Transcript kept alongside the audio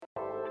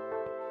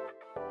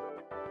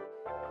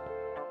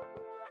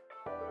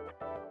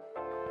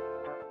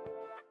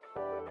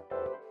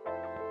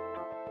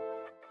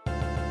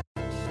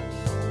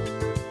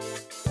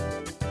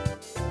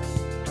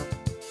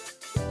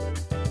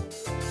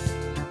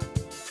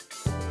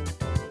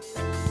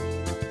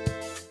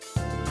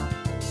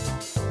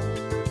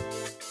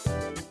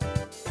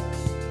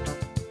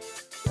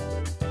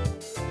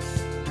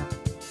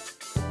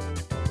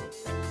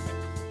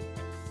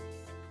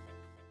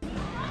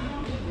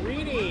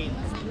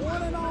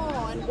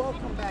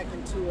welcome back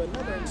into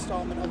another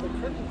installment of the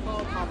Curtain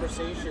Call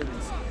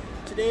Conversations.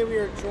 Today we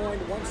are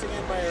joined once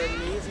again by our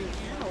amazing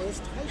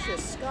panelists, Taisha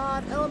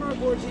Scott, Eleanor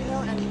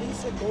Gordino, and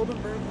Lisa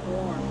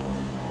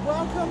Goldenberg-Horn.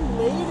 Welcome,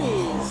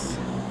 ladies.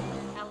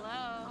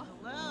 Hello.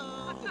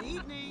 Hello. Good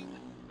evening.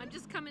 I'm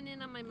just coming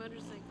in on my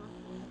motorcycle.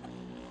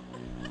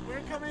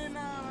 We're coming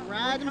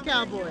Riding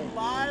cowboy.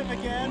 Live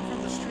again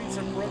from the streets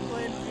of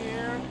Brooklyn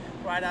here,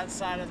 right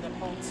outside of the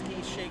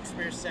Polsky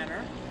Shakespeare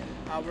Center.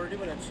 We're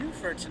doing a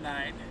twofer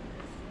tonight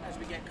as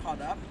we get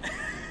caught up.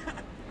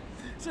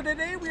 So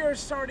today we are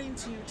starting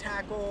to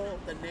tackle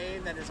the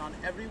name that is on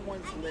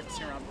everyone's lips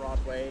here on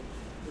Broadway,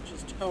 which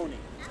is Tony.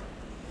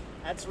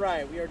 That's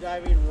right, we are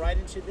diving right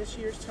into this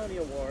year's Tony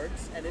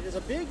Awards, and it is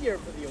a big year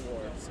for the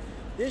awards.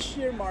 This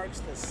year marks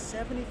the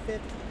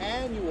 75th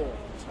annual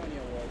Tony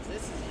Awards.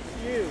 This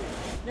is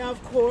huge. Now,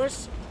 of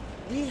course,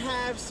 we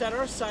have set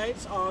our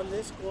sights on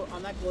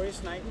that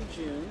glorious night in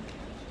June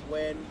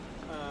when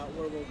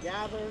where we'll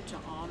gather to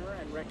honor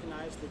and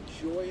recognize the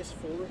joyous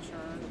full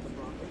return of the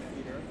Broadway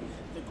Theater,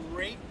 the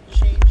great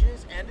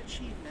changes and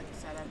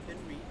achievements that have been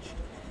reached,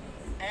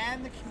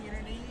 and the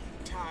community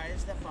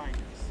ties that bind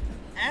us.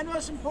 And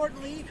most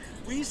importantly,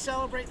 we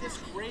celebrate this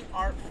great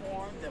art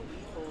form that we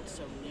hold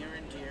so near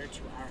and dear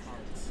to our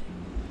hearts.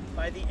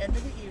 By the end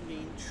of the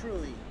evening,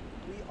 truly,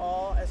 we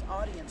all as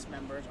audience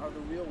members are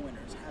the real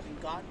winners, having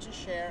gotten to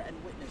share and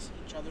witness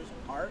each other's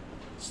art,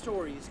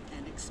 stories,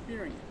 and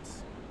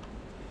experience.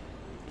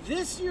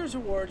 This year's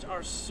awards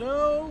are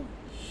so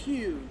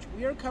huge,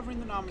 we are covering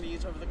the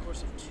nominees over the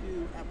course of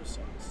 2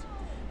 episodes.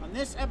 On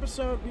this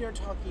episode, we are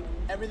talking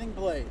everything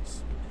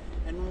plays,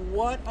 and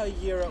what a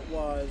year it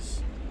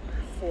was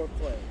for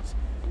plays.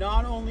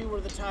 Not only were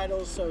the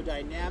titles so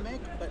dynamic,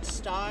 but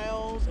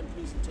styles and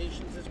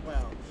presentations as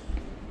well.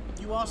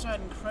 You also had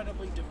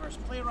incredibly diverse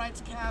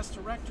playwrights, cast,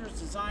 directors,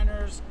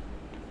 designers,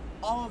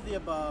 all of the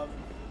above,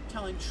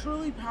 telling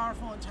truly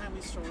powerful and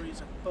timely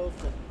stories of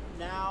both the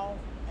now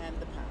and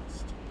the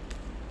past.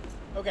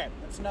 Okay,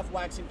 that's enough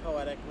waxing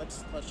poetic.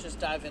 Let's just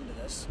dive into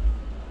this.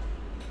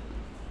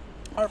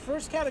 Our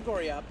first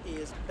category up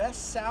is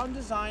Best Sound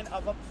Design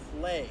of a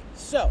Play.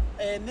 So,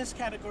 in this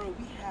category,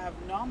 we have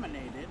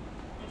nominated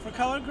for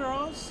Color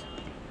Girls,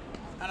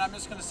 and I'm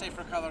just going to say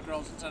for Color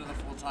Girls instead of the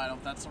full title,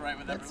 if that's all right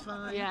with That's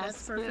everyone. fine. Yes,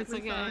 That's perfectly it's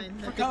okay. fine.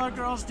 For Color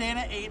Girls,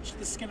 Dana H.,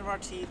 The Skin of Our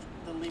Teeth,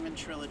 The Lehman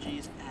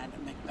Trilogies, and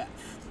Macbeth.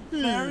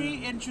 Very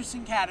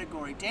interesting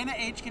category. Dana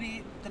H.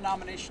 getting the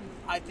nomination,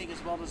 I think,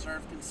 is well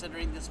deserved,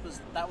 considering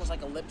that was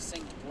like a lip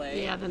synced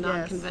play. Yeah, the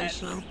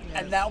non-conventional.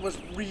 And that was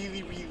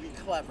really, really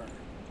clever.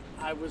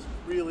 I was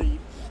really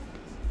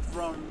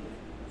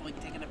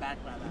taken aback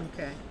by that.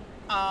 Okay.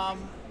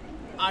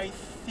 I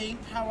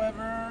think,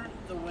 however,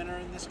 the winner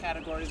in this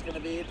category is going to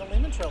be the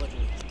Lehman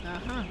Trilogy.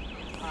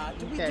 Uh-huh.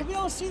 Did we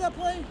all see that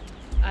play?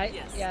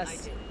 Yes. I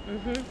did.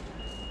 Mm-hmm.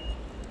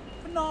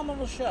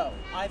 Phenomenal show.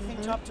 I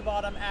think top to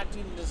bottom,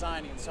 acting and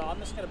designing. So I'm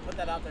just going to put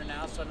that out there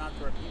now so I don't have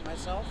to repeat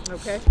myself.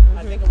 Okay.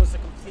 I think it was a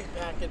complete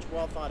package,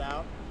 well thought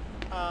out.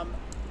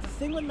 The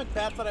thing with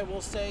Macbeth that I will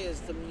say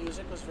is the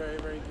music was very,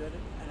 very good,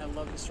 and I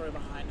love the story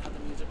behind how the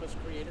music was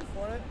created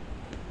for it.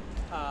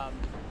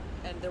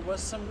 And there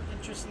was some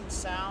interesting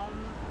sound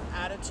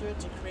added to it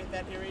to create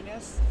that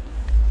eeriness.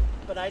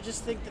 But I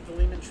just think that the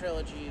Lehman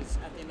Trilogies,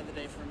 at the end of the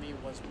day, for me,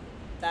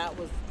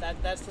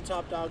 that's the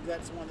top dog.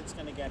 That's the one that's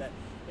going to get it.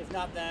 If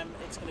not them,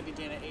 it's going to be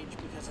Dana H.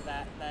 because of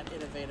that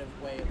innovative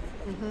way of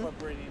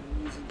incorporating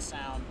and using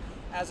sound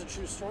as a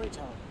true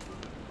storyteller.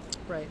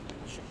 Right.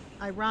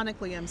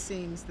 Ironically, I'm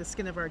seeing The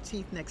Skin of Our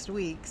Teeth next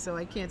week, so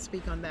I can't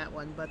speak on that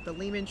one. But the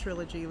Lehman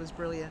Trilogy was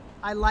brilliant.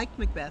 I liked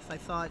Macbeth. I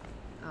thought,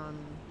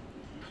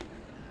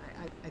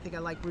 I think I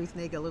like Ruth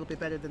Negga a little bit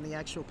better than the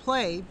actual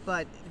play,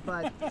 but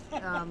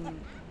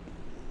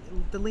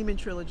the Lehman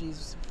Trilogy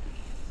is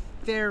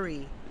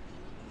very,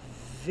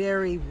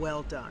 very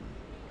well done.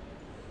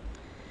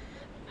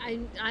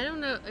 I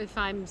don't know if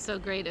I'm so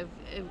great of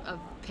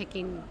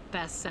picking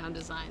best sound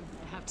design,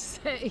 I have to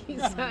say.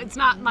 So it's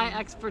not my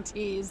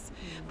expertise,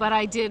 but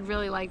I did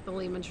really like the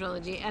Lehman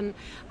Trilogy. And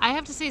I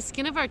have to say,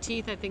 Skin of Our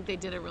Teeth, I think they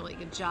did a really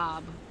good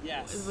job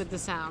with the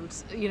sound,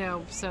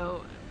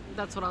 so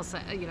that's what I'll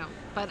say,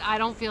 But I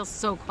don't feel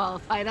so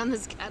qualified on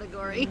this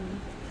category.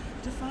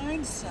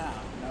 Define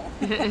sound.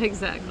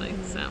 Exactly,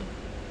 so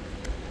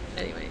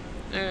anyway,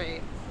 all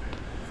right.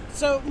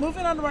 So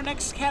moving on to our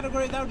next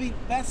category, that would be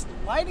Best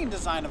Lighting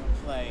Design of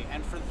a Play.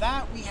 And for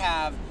that, we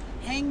have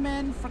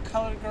Hangmen for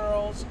Color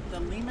Girls, the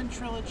Lehman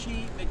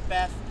Trilogy,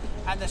 Macbeth,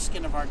 and The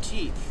Skin of Our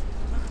Teeth.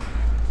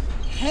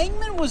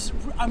 Hangmen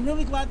I'm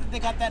really glad that they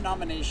got that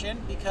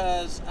nomination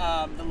because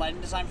the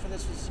lighting design for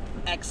this was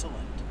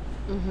excellent.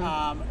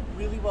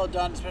 Really well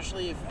done,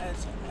 especially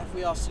have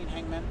we all seen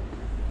Hangmen?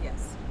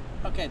 Yes.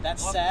 Okay,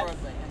 that's Off set.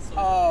 Broadway, I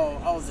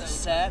saw it. The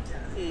set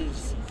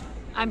is...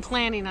 I'm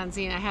planning on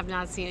seeing it. I have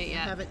not seen it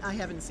yet. I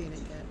haven't seen it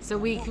yet. So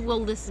we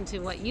will listen to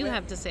what you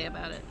have to say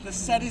about it. The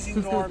set is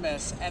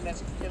enormous, and it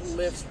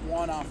lifts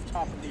one off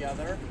top of the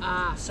other.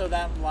 So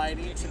that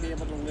lighting to be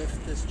able to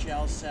lift this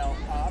gel cell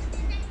up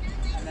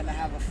and then I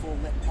have a full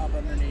lit pub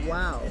underneath.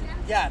 Wow.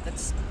 Yeah,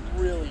 that's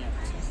brilliant.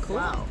 Cool.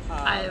 Wow.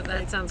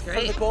 That sounds For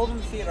great. the Golden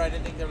Theater, I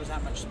didn't think there was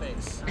that much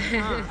space.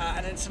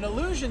 And it's an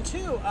illusion,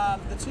 too.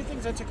 The two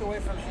things I took away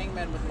from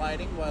Hangman with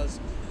lighting was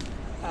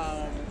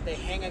they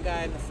hang a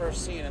guy in the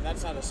first scene, and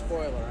that's not a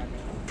spoiler. I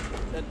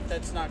mean,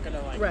 that's not going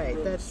to, like, Right,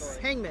 ruin the that's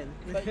story. Hangman.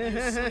 But you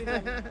see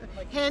them,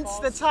 like, he Hence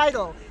the falls-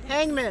 title,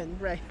 Hangman.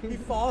 Right. He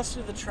falls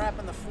through the trap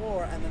in the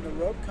floor, and then the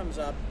rope comes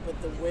up, but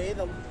the way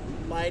the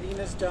lighting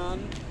is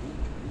done,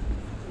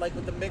 like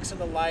with the mix of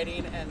the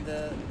lighting and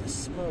the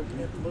smoke,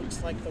 it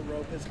looks like the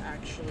rope is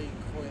actually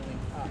coiling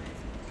up.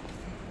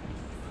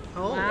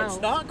 Oh. Wow. It's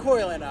not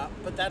coiling up,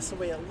 but that's the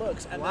way it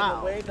looks. And then Wow.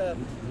 the way the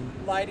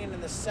lighting in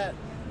the set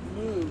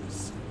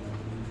moves,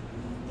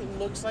 it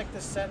looks like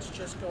the set's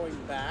just going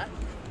back.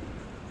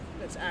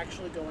 It's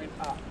actually going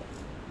up.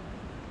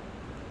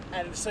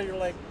 And so you're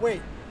like,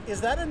 wait,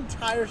 is that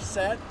entire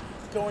set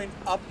going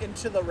up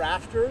into the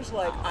rafters?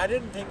 Like, I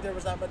didn't think there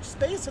was that much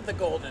space at the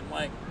Golden.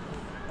 Like,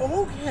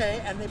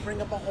 okay. And they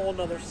bring up a whole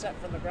nother set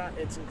from the ground.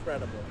 It's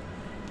incredible.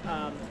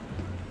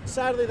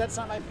 Sadly, that's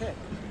not my pick.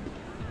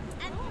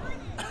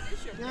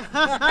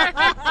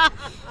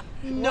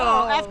 No,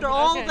 Whoa, after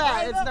all okay.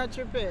 that, it's not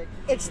your pick.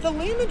 It's the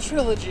Lehman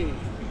trilogy.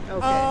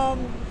 Okay.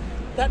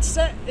 That's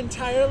set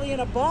entirely in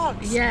a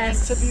box.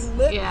 Yes. And to be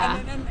lit, Yeah.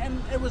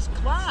 and it was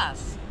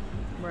glass.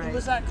 Right. It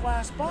was that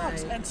glass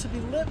box, Right. and to be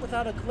lit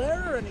without a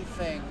glare or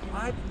anything.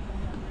 Yeah.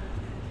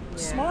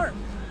 Smart,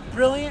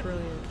 brilliant,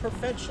 Brilliant.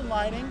 perfection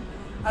lighting.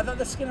 I thought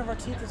the Skin of Our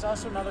Teeth is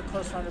also another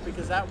close runner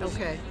because that was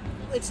Okay.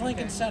 It's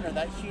Lincoln Center,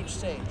 that huge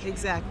stage.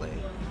 Exactly.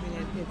 I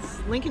mean, it's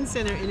Lincoln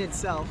Center in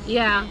itself,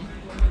 Yeah.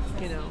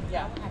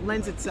 Yeah.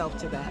 lends itself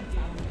to that.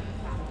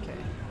 Okay.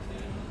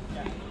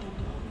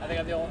 I think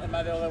am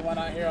I the only one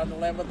out here on the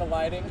limb with the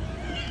lighting?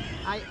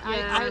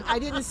 Yeah. I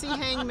didn't see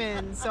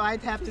Hangman, so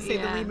I'd have to say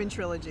Yeah. the Lehman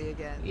trilogy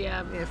again.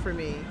 Yeah. For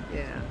me,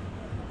 yeah.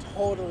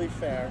 Totally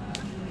fair.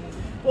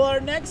 Well, our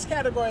next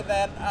category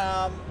then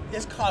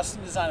is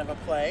costume design of a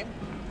play.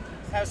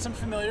 Have some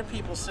familiar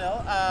people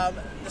still.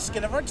 The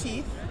Skin of Our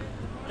Teeth,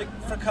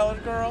 for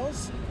Colored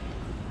Girls,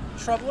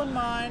 Trouble in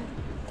Mind,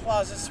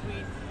 Closet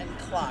Suite, and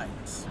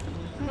Clyde's.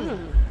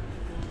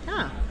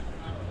 Huh.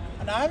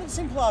 And I haven't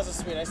seen Plaza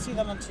Suite. I see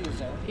them on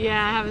Tuesday.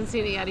 Yeah, I haven't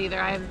seen it yet either.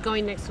 I'm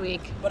going next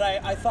week. But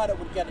I thought it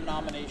would get a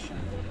nomination,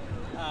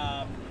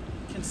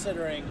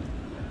 considering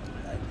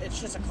it's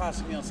just a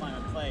classic Neil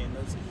Simon play.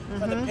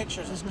 And for the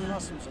pictures, his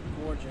costumes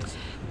are gorgeous.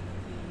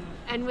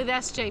 And with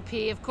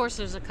SJP, of course,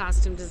 there's a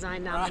costume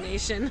design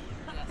nomination.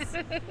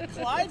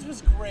 Clyde's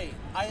was great.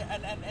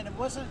 And it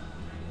wasn't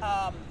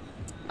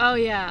Oh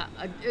yeah,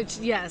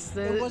 yes.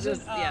 it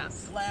wasn't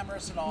yes.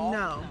 glamorous at all.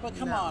 No, But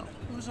come no. on,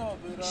 Uzo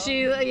Abudo.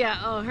 She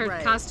her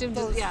Right. costumes.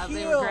 those Yeah, heels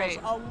they were great.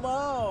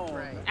 alone.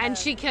 Right. And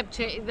she kept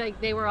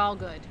they were all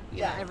good.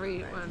 Yeah, Yeah.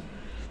 everyone.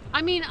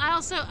 I mean, I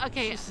also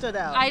She stood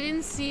out. I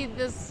didn't see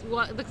this.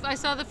 I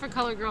saw the For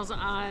Color Girls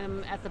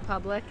at the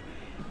Public,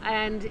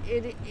 and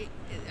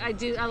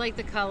I like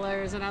the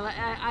colors, and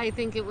I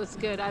think it was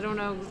good. I don't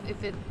know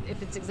if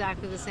it's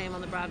exactly the same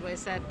on the Broadway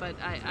set, but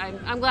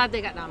I'm glad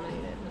they got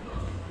nominated.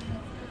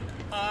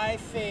 I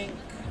think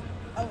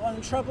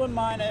on Trouble in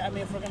Mind, I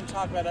mean, if we're going to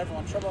talk about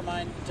everyone, Trouble in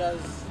Mind does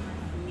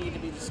need to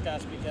be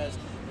discussed because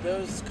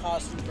those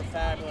costumes were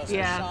fabulous.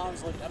 Yeah. And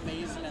Sean's looked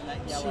amazing in that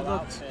She yellow looked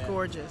outfit.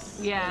 gorgeous.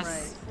 Yes.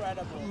 Right.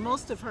 Incredible.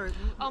 Most of her.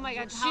 Oh my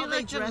God, she how they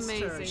looked dressed her,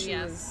 amazing, she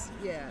yes. was,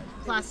 yeah,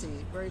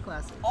 classy, very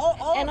classy.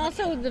 All And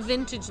also the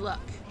vintage look.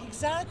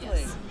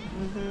 exactly.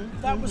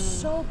 That was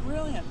so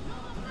brilliant.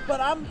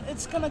 But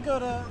it's going to go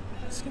to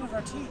Skin of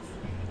Our Teeth.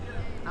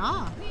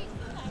 Ah.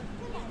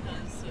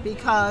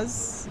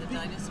 Because The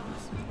dinosaurs.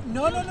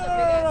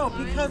 No.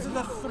 Because of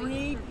the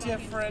three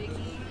different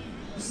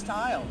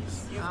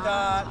styles. You've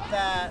got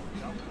that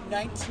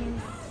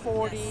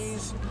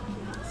 1940s,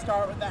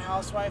 start with the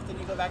housewife, then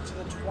you go back to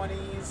the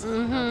 20s,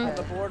 on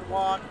the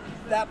boardwalk.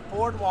 That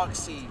boardwalk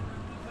scene.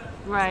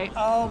 Right.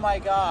 Oh my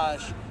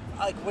gosh.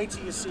 Like, wait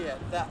till you see it.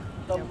 The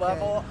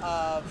level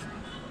of...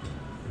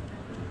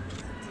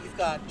 You've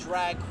got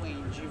drag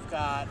queens, you've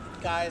got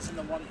guys in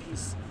the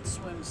one-piece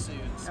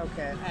swimsuits.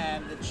 Okay.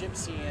 And the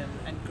gypsy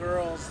and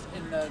girls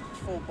in the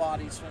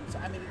full-body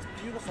swimsuits. I mean,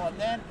 it's beautiful. And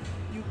then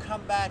you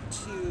come back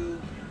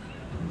to...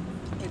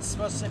 It's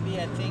supposed to be,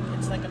 I think,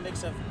 it's like a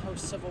mix of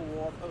post-Civil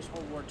War,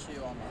 post-World War II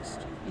almost.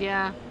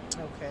 Yeah.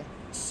 okay,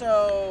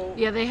 So...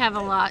 Yeah, they have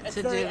a lot it's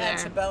to do very there.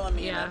 antebellum,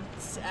 Yeah.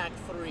 It's Act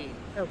 3.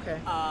 okay.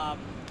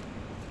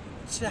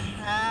 To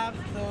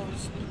have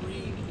those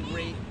three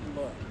great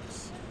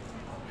looks,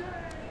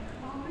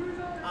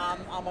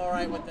 I'm all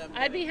right with them.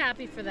 I'd be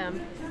happy for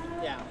them.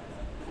 Yeah.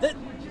 The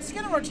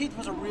Skin of Our Teeth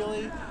was a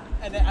really,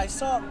 and I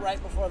saw it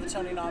right before the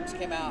Tony Noms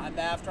came out, and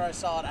after I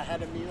saw it, I had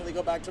to immediately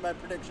go back to my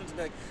predictions and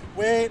be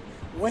like,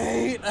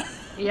 wait,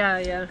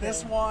 Yeah.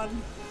 this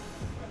one.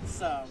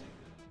 So.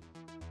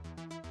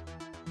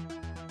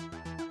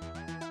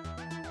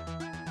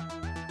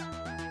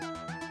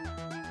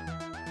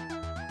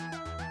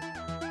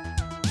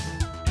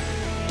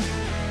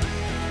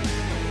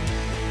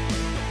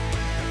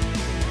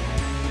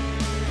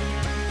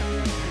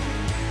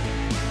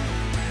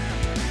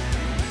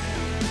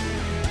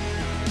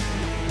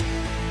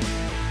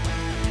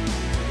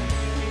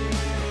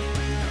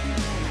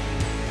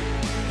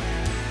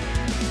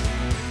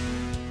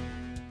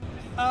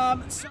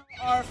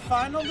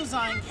 final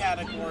design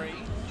category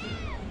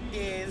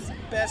is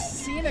Best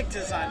Scenic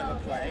Design of a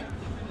Play.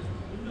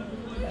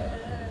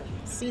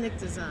 Scenic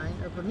design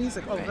of a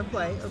musical, of a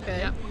play. Okay.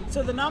 Yep.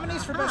 So the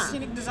nominees for Best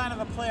Scenic Design of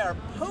a Play are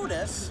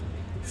POTUS,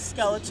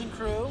 Skeleton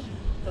Crew,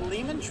 The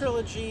Lehman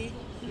Trilogy,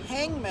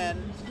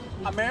 Hangman,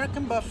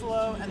 American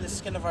Buffalo, and The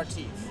Skin of Our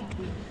Teeth.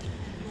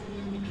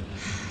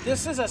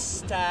 This is a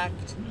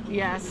stacked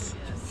Yes.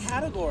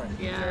 category.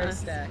 Yeah. Very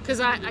stacked. Because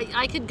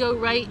I could go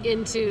right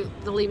into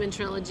the Lehman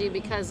trilogy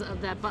because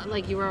of that, but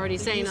like you were already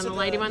saying Use on the of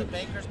lighty one. The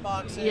baker's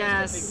boxes,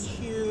 Yes. the big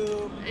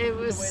cube, It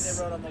was- the way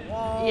they wrote on the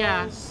walls.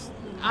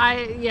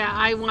 Yeah.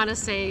 I want to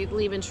say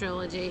Lehman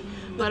trilogy,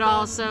 but then-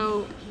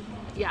 also,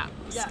 Yeah,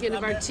 Skin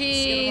of Our Skin of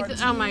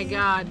Teeth. Our Oh my Teeth.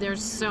 God,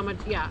 there's so much.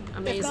 Yeah, If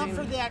amazing. not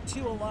for the Act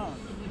 2 alone.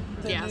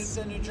 Yes.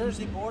 The New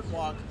Jersey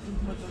Boardwalk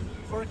with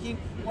the working.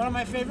 One of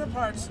my favorite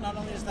parts, not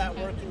only is that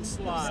working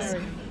slide,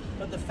 Sorry.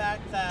 but the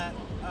fact that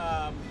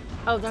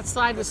Oh, that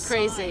slide the was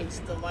crazy. signs,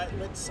 the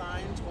lit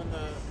signs when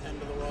the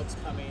end of the world's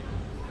coming,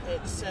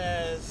 it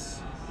says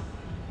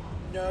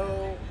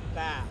no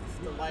bath.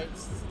 The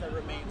lights that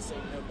remain say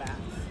no bath.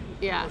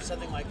 Yeah. Or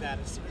something like that.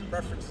 It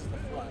references the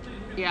flood.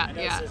 Yeah, I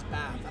know yeah. it says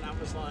bath, and I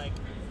was like,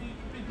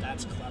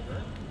 that's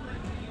clever.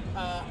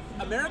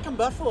 American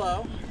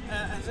Buffalo.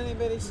 Has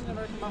anybody seen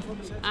American Buffalo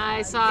besides I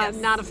me? saw. Yes.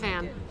 Not a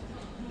fan.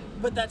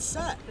 But that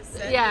set.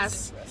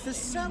 Yes. The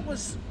set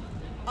was.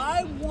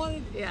 I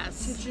wanted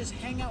Yes. to just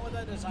hang out with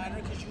that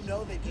designer because you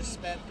know they just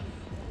spent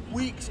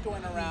weeks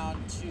going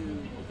around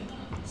to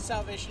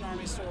Salvation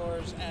Army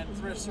stores and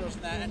thrift stores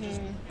and that, and just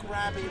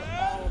grabbing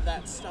all of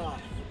that stuff.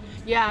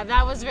 Yeah,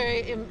 that was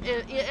very.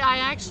 I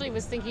actually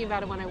was thinking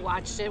about it when I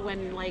watched it,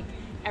 when like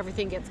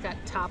everything got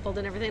toppled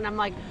and everything. I'm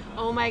like,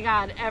 oh my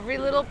God, every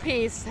little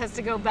piece has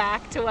to go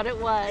back to what it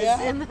was. Yeah,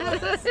 And-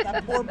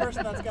 that poor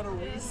person that's got to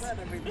reset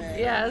everything.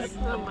 yes.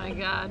 Like, Oh my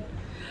God.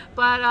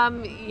 But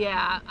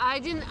yeah, I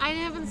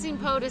haven't seen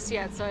POTUS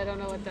yet, so I don't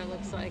know what that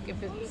looks like. If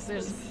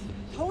there's.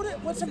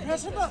 What's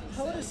impressive about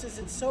POTUS is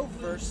it's so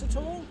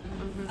versatile.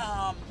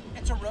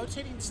 It's a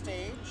rotating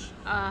stage,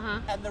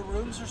 and the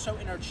rooms are so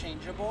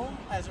interchangeable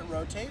as it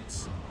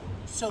rotates.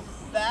 So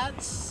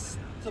that's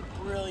the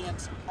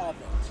brilliance of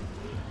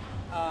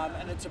it.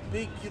 And it's a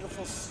big,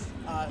 beautiful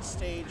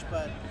stage,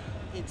 but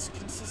it's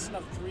consistent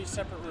of 3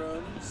 separate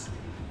rooms,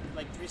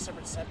 like 3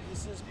 separate set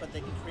pieces, but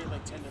they can create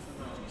like 10 different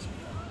rooms,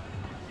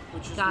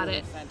 which is Got really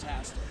it.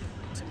 fantastic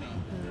to me.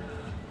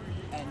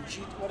 And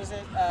what is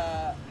it?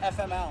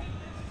 FML.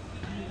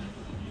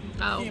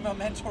 Oh. Female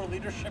mentor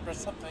leadership or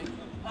something.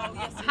 Oh,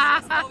 yes.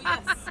 Oh,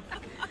 yes.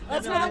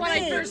 That's what what I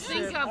it first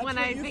means. think of when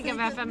That's I what you think of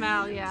think it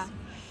FML. means. Yeah,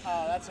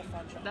 Oh, that's a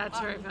fun show. that's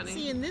very funny.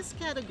 See, in this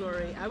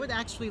category, I would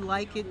actually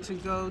like it to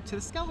go to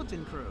the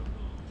Skeleton Crew,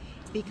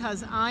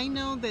 because I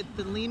know that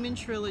the Lehman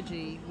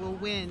Trilogy will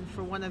win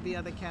for one of the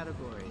other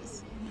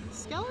categories.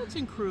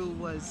 Skeleton Crew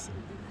was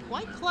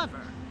quite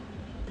clever.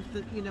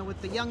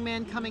 With the young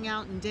man coming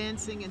out and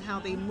dancing, and how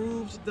they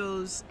moved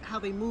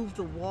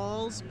the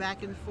walls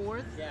back and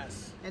forth,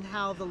 Yes. and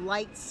how the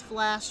lights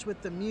flashed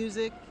with the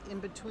music in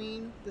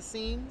between the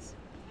scenes.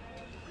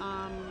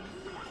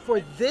 For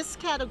this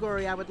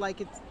category, I would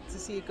like it to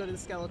see it go to the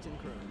Skeleton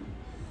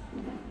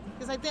Crew,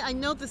 because I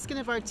know the Skin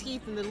of Our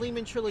Teeth and the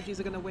Lehman trilogies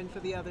are going to win for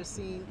the other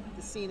the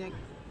scenic,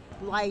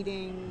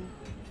 lighting.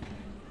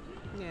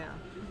 Yeah.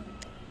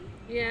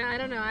 Yeah, I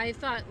don't know. I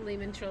thought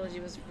Lehman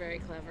trilogy was very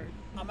clever.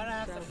 I'm going to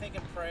have to think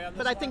and pray on this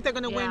But I think they're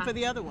one. going to win Yeah. for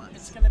the other ones.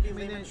 It's going to be I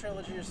mean, Lehman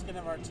Trilogy or Skin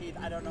of Our Teeth.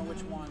 I don't know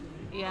which one.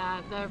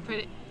 Yeah, they're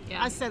pretty.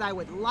 Yeah. I said I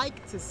would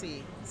like to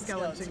see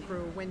Skeleton Skeleton.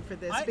 Crew win for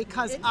this, I-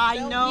 because it I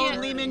felt know Yeah.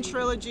 Lehman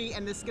Trilogy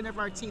and the Skin of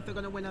Our Teeth are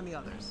going to win on the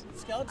others.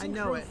 Skeleton I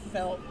know Crew it.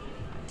 felt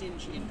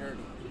dingy and dirty.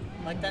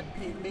 Like that,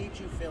 it made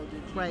you feel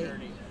dingy Right. and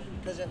dirty.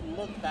 Because it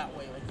looked that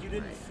way. Like you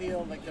didn't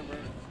feel like there were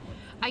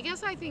I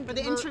guess I think. But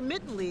we're-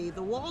 intermittently,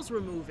 the walls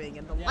were moving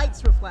and the Yeah.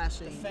 lights were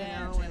flashing. The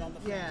fans you and know, all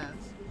the yeah,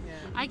 fans. yeah.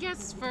 I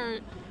guess for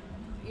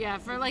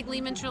like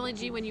Lehman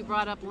trilogy, when you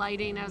brought up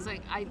lighting, I was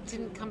like, I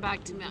didn't come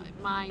back to my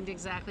mind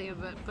exactly,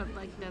 but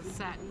like the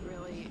set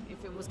really,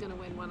 if it was going to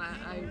win one,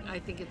 I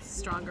think it's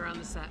stronger on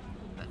the set.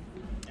 But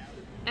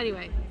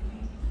anyway,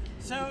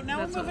 So now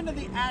That's we move what-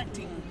 into the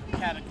acting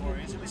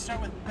categories, and we start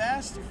with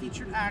Best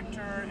Featured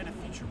Actor in a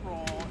Featured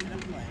Role in a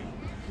Play.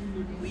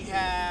 We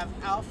have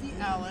Alfie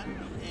Allen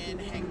in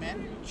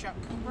Hangman, Chuck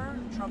Cooper,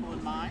 Trouble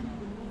in Mind,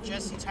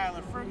 Jesse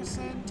Tyler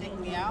Ferguson, Take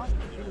Me Out,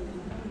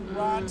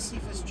 Ron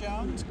Cephas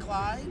Jones,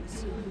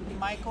 Clydes,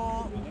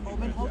 Michael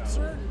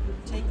Obenholzer,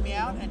 Take Me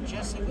Out, and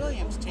Jesse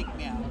Williams, Take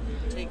Me Out.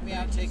 Take Me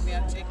Out, Take Me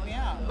Out, Take Me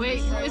Out. wait,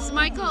 is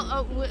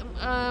Michael?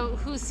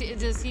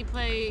 Does he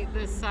play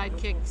the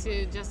sidekick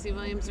to Jesse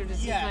Williams, or does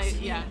he Yes, play?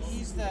 Yeah.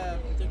 he's the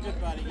good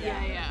buddy.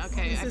 Yeah.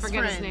 Okay, He's I his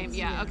forget his friend, name.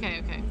 Yeah. yeah.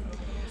 Okay.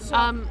 So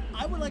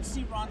I would like to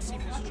see Ron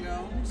Cephas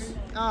Jones.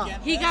 Oh.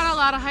 get He this. got a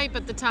lot of hype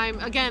at the time.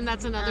 Again,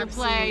 that's another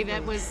play Absolutely.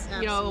 that was, a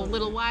Absolutely.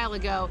 little while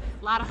ago.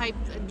 A lot of hype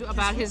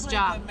about He his played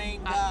job. The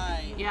main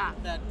guy yeah.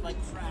 that like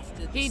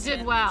crafted. He the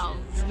did well.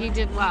 sandwiches. He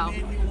did well.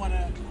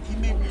 He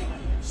made me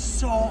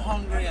so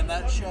hungry on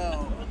that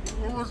show.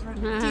 It was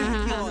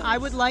ridiculous. I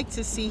would like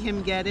to see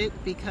him get it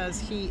because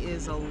he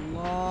is a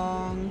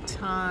long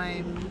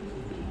time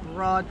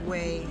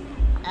Broadway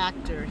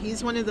actor.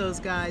 He's one of those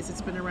guys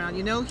that's been around.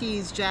 You know,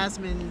 he's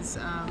Jasmine's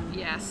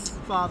Yes.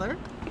 father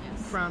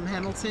from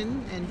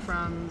Hamilton and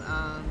from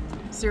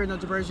Cyrano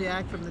de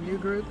Bergerac from the New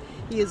Group.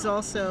 He was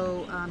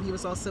also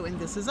in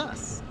This Is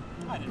Us.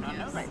 I did not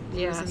know that.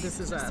 He was in Yes. This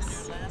Is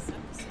Us.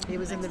 He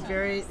was in the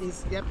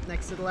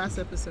next to the last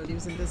episode. He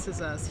was in This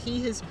Is Us.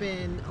 He has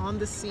been on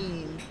the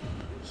scene.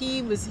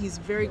 He's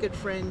very good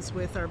friends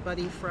with our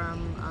buddy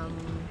from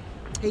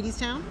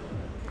Hadestown.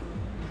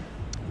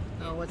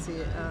 Oh, what's he?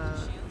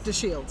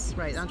 DeShields,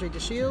 right? Andre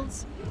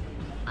DeShields.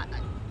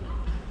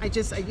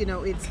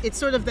 It's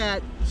sort of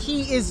that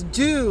he is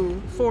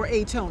due for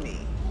a Tony,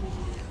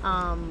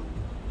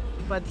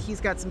 but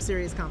he's got some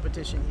serious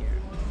competition here.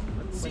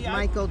 With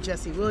Michael,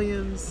 Jesse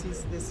Williams.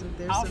 There's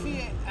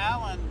Alfie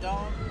Allen,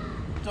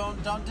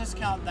 don't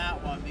discount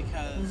that one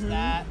because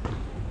that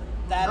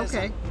is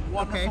a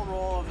wonderful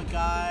role of a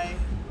guy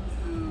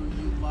who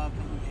you love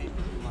and who hate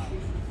who you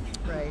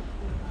love. Right.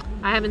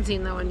 I haven't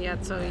seen that one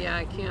yet, so yeah,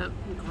 I can't.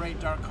 Great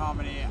dark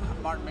comedy.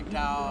 Martin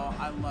McDowell,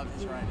 I love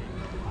his writing.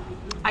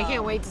 I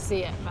can't wait to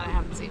see it, but I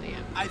haven't seen it yet.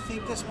 I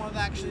think this one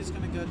actually is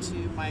going to go to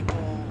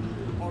Michael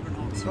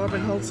Orbenholzer.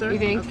 Orbenholzer? You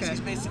think? Because Okay.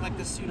 he's basically like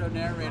the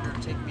pseudo-narrator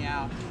of Take Me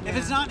Out. If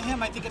it's not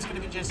him, I think it's going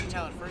to be Jesse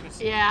Tyler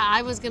Ferguson. Yeah,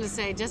 I was going to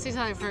say Jesse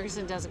Tyler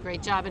Ferguson does a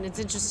great job, and it's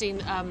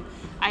interesting.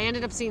 I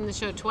ended up seeing the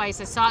show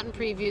twice. I saw it in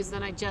previews,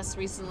 then I just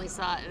recently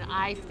saw it, and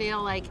I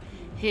feel like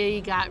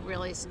he got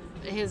really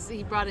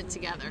he brought it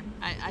together.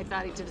 I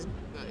thought he did.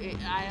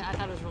 I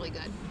thought it was really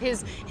good.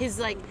 His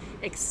like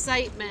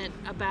excitement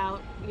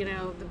about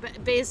the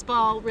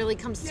baseball really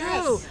comes through.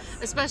 Yes.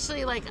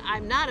 Especially like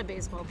I'm not a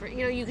baseball person.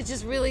 You could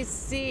just really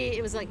see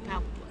it was like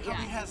palpable. How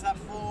he Yeah. has that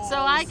full... So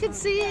I could sort of-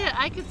 see it.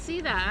 I could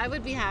see that. I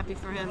would be happy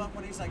for him.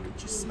 When he's like,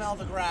 just smell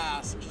the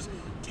grass and just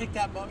take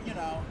that moment,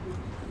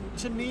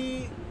 To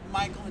me,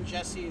 Michael and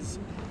Jesse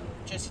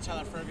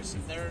Tyler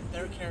Ferguson,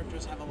 their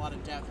characters have a lot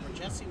of depth. Where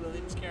Jesse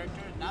Williams'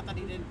 character, not that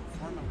he didn't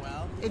perform it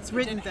well. It's he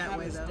written didn't that have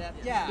way, his though.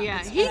 depth. Yeah. Yeah,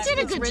 it's- he and did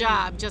a it's good written-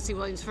 job, Jesse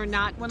Williams, for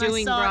not When I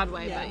doing saw it-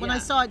 Broadway. yeah. But When I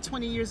saw it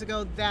 20 years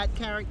ago, that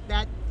character,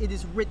 that it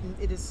is written,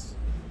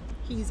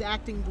 he's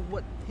acting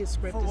what his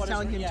script For is what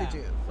telling him it's- to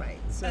yeah. do. Right.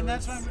 So And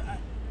that's why it's-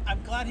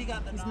 I'm glad he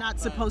got the he's nod, not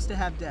but supposed to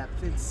have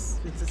depth. It's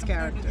his compared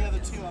character. to the other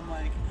two, I'm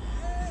like...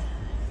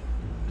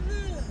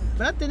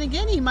 But then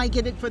again, he might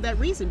get it for that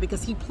reason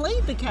because he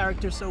played the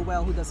character so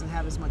well who doesn't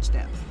have as much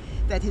depth.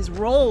 That his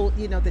role,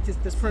 that this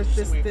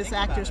think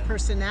actor's about it.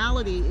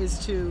 personality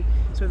is to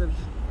sort of,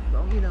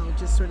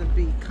 just sort of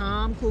be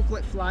calm, cool,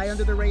 fly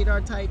under the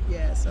radar type.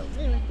 Yeah. So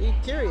anyway, be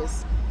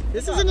curious.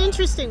 This is an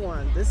interesting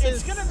one.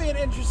 It's going to be an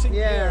interesting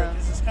year Yeah.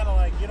 because it's kind of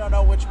like you don't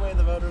know which way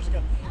the voters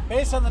go.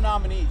 Based on the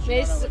nominees, you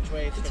don't know which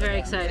way it's it's gonna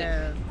very go. exciting.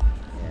 Yeah.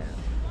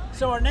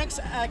 So our next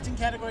acting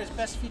category is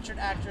Best Featured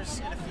Actress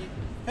in a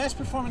Best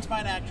Performance by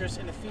an Actress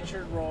in a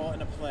Featured Role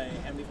in a Play,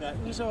 and we've got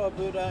Uzo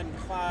Abuda and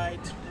Clyde,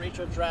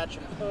 Rachel Dratch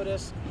and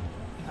POTUS,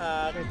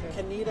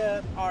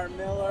 Kenita R.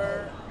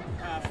 Miller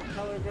for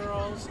Color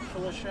Girls,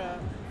 Felicia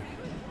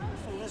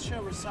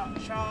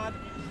Rashad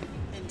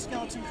in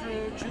Skeleton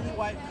Crew, Julie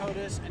White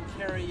POTUS, and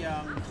Carrie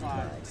Young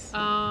Clyde.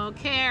 Oh,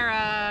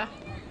 Kara.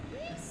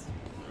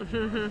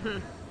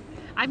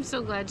 I'm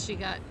so glad she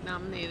got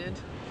nominated.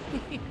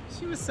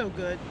 She was so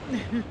good.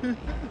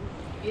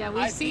 Yeah, we've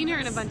I seen think her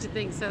in a it's- bunch of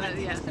things, so that,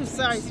 yeah. I'm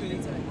sorry, sweetie.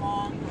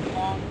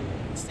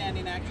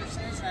 Long-standing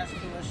actresses. That's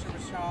Felicia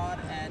Rashad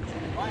and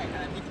Julie White, and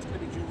I think it's going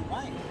to be Julie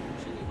White.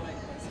 Julie White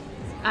was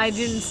amazing. I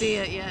didn't see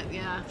it yet,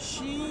 yeah.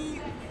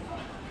 She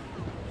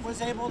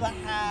was able to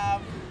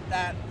have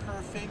that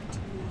perfect.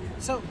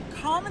 So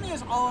comedy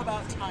is all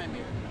about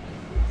timing.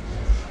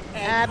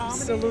 And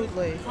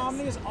Absolutely.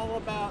 Comedy is all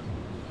about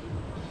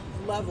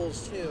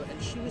levels too,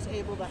 and she was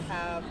able to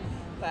have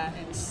that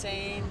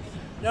insane.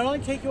 Not only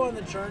take you on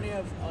the journey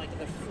of like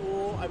the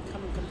fool, I'm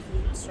coming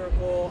complete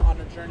circle on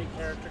a journey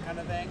character kind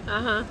of thing,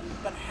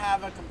 but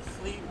have a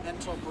complete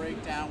mental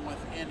breakdown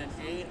within an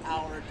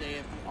 8-hour day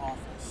of the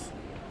office.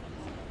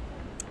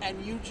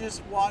 And you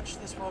just watch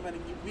this woman,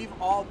 and we've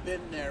all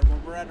been there where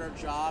we're at our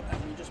job and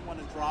we just want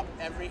to drop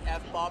every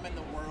F-bomb in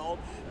the world,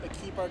 but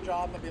keep our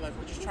job and be like,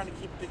 we're just trying to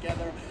keep it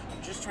together.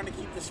 I'm just trying to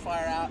keep this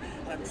fire out,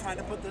 and I'm trying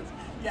to put this.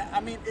 Yeah,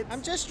 I mean,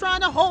 I'm just trying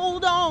to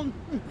hold on.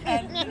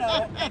 and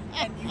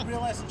and you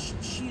realize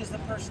that she is the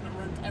person that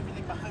runs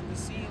everything behind the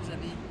scenes,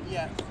 and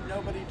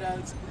nobody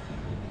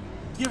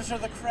gives her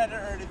the credit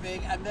or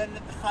anything, and then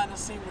at the final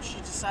scene when she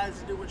decides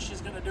to do what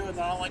she's going to do, and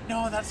they're all like,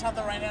 no, that's not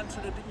the right answer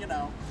to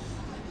do,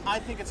 I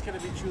think it's going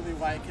to be Julie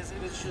White, because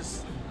it is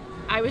just,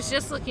 I was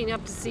just looking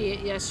up to see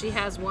it. Yes, she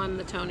has won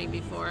the Tony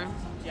before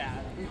yeah.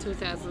 in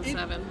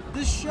 2007.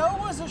 The show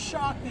was a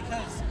shock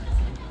because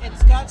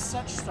it's got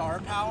such star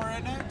power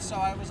in it, so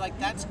I was like,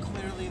 that's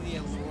clearly the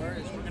allure,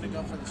 is we're going to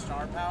go for the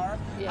star power.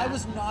 Yeah. I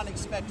was not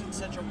expecting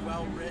such a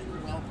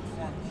well-written,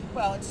 well-performed,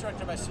 well, it's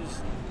directed by Susan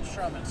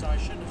Stroman, so I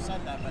shouldn't have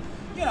said that, but,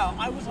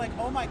 I was like,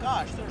 oh my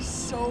gosh, there's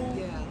so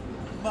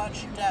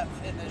much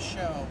depth in this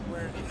show,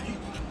 where if you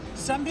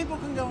some people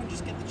can go and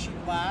just get the cheap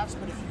laughs,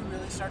 but if you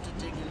really start to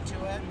dig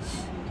into it,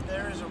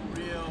 there is a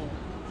real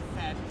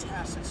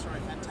fantastic story,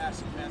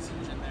 fantastic message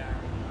in there,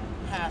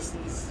 past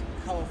these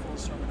colorful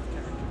assortment of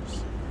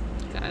characters.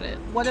 Got it.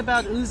 What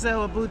about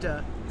Uzo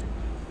Abuja?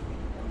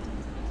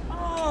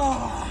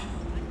 Oh,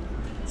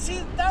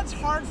 see, that's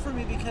hard for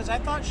me because I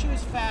thought she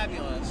was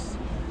fabulous,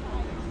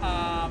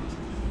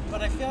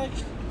 but I feel like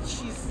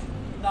she's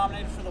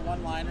nominated for the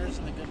one-liners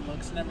and the good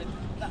looks and everything.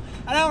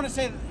 I don't want to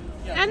say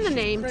that, And the she's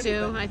name pretty,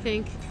 too, I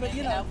think. but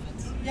you know,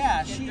 outfits.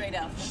 yeah, She had great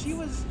outfits.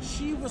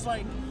 she was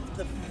like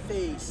the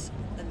face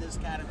in this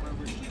category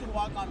where she could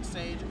walk on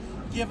stage,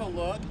 give a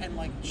look, and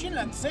like she didn't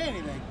have to say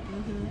anything.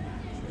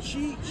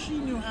 She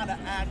knew how to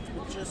act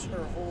with just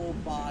her whole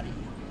body,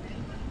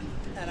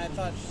 and I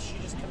thought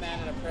she just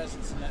commanded a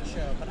presence in that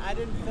show. But I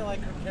didn't feel like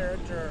her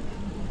character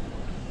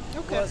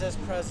was as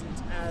present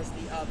as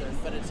the others.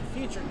 But it's a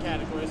featured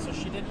category, so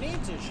she didn't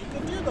need to. She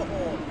could do the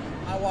whole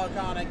I walk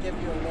on, I give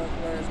you a look,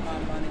 where's my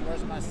money,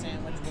 where's my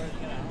sandwich,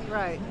 where's,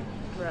 Right.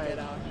 get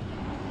out.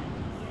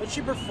 But she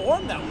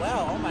performed that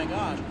well. Oh my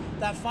gosh,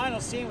 that final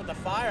scene with the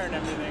fire and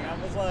everything.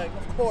 I was like,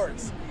 of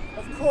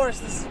course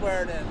this is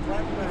where it ends.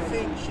 Right when we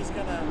think she's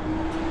gonna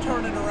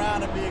turn it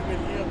around and be a good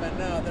human.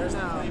 No, there's the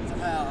flames of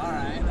hell. All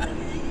right.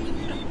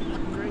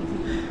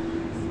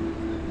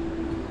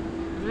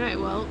 All right,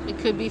 well, it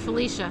could be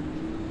Felicia.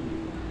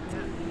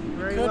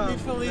 Very Could well. be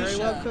Felicia, Very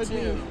well could too.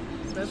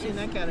 be, especially in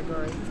that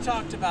category. We've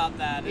talked about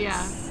that.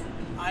 Yeah.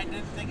 I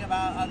didn't think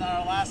about, on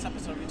our last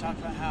episode, we talked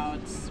about how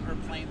it's her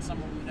playing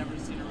someone we've never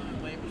seen her really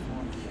play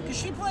before. Because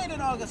she played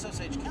in August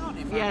Osage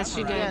County, if I Yes,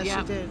 she remember did. right. Yes,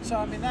 Yeah. she did. So,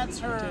 I mean, that's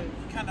her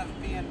kind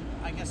of being,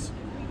 I guess,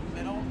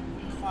 middle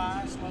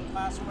class, low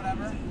class, or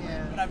whatever.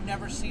 Yeah. But I've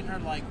never seen her,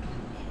 like,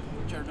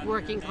 turn under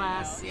Working your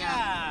class, nail.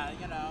 yeah.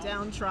 Yeah.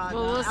 Downtrodden.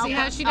 Well, we'll see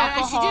how she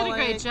does. She did a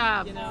great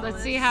job.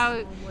 Let's see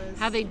how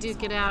they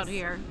duke it out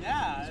here.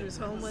 Yeah. She was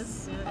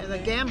homeless and a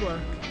gambler.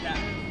 Yeah.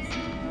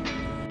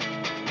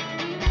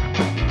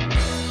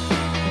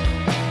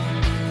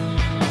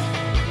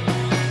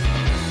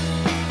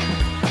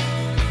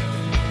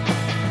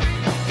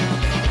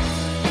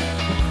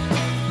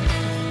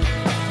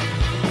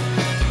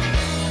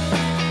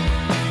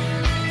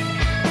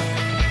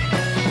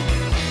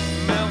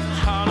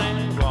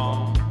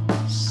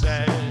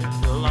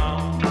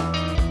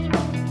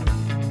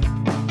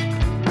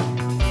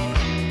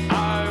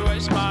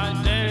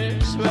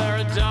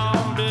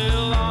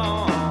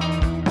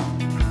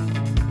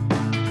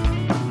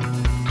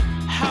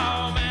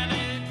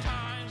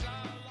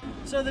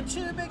 So the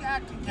two big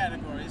acting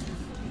categories,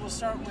 we'll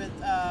start with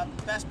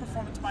Best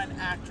Performance by an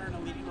Actor in a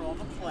Leading Role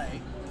in a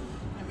Play.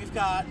 And we've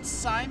got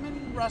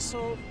Simon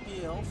Russell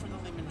Beale for the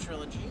Lehman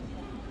Trilogy,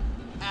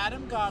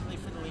 Adam Godley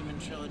for the Lehman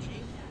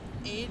Trilogy,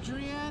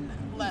 Adrian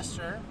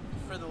Lesser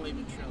for the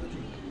Lehman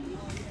Trilogy,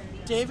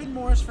 David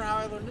Morse for How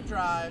I Learned to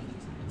Drive,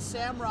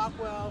 Sam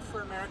Rockwell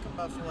for American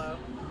Buffalo,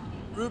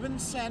 Ruben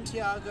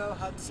Santiago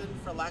Hudson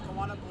for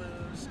Lackawanna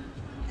Blues,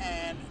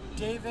 and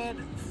David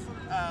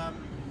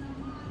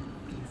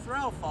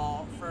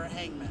Threlfall for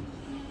Hangman.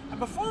 And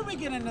before we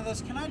get into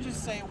this, can I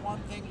just say one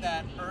thing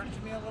that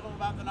irked me a little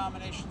about the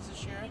nominations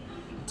this year?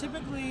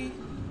 Typically,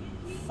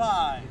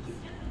 five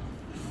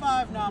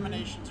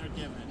nominations are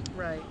given.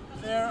 Right.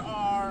 There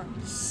are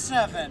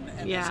 7 in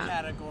this Yeah.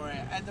 category.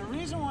 And the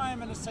reason why I'm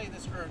going to say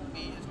this irked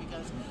me is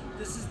because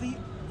this is the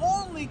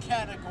only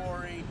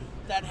category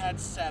that had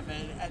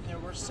 7, and there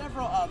were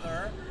several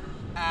other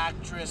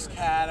actress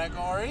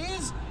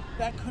categories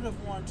that could have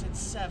warranted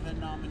 7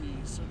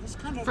 nominees. So this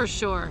kind of For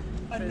sure.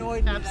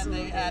 annoyed me that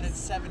Absolutely. they added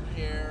 7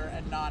 here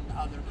and not in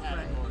other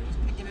categories.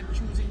 Picking and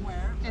choosing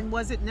where. And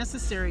was it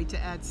necessary to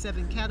add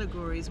 7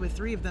 categories with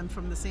 3 of them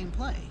from the same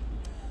play?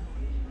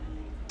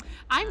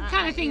 I'm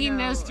kind I- of thinking you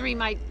know- those 3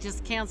 might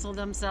just cancel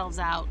themselves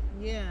out.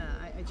 Yeah,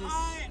 I just.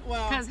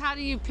 Because how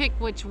do you pick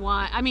which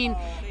one? I mean,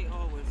 They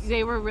always.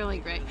 they were really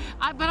great.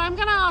 But I'm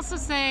going to also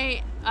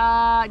say,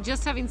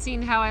 just having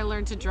seen How I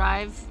Learned to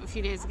Drive a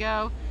few days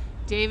ago,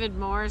 David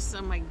Morse,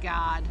 oh my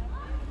God.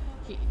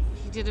 He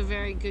did a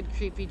very good,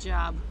 creepy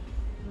job.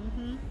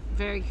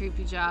 Very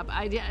creepy job.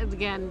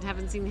 Again,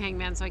 haven't seen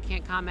Hangman, so I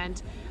can't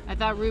comment. I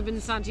thought Ruben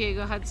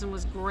Santiago Hudson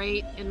was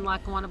great in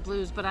Lackawanna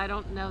Blues, but I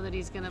don't know that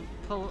he's going to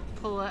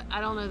pull.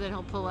 I don't know that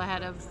he'll pull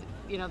ahead of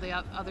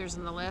the others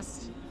in the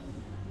list.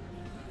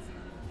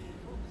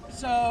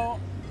 So,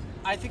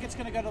 I think it's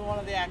going to go to one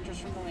of the actors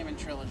from the Lehman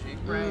Trilogy.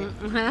 Right.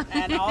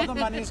 And all the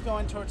money's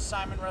going towards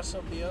Simon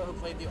Russell Beale, who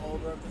played the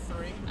older of the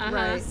 3.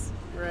 Right.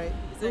 Right.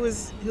 Who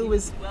was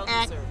Well-deserved,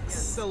 yes.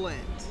 excellent.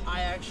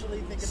 I actually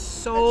think it's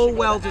So it should go to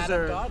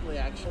well-deserved. Adam Godley,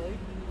 actually,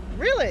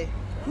 Really?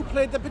 who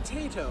played the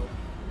potato.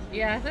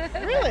 Yeah.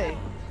 Really?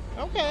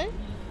 Okay.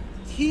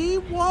 He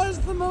was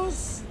the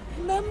most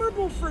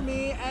memorable for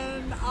me,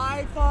 and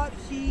I thought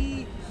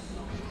he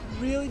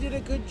really did a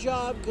good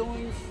job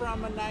going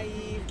from a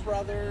naive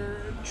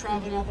brother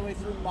traveling all the way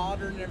through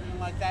modern and everything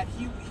like that.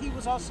 He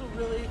was also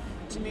really,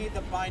 to me,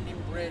 the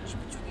binding bridge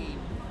between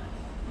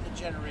the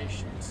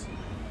generations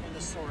in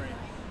the story.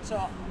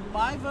 So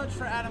my vote's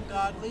for Adam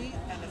Godley,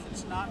 and if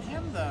it's not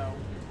him though,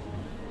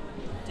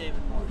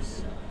 David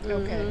Morse.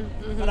 Okay.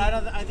 But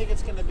I think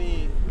it's going to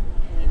be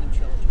Lehman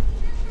Trilogy.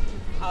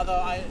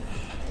 Although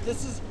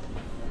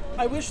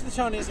I wish the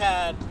Tonys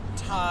had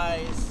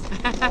ties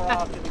more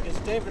often because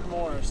David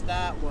Morse,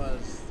 that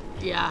was.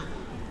 Yeah.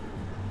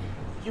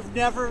 You've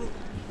never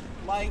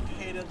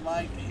hated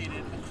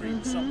a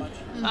creep so much.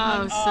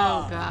 Oh,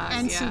 so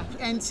good.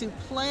 And to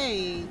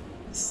play,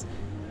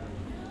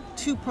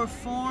 to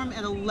perform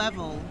at a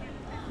level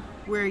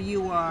where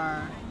you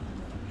are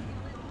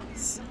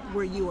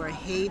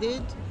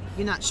hated,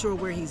 you're not sure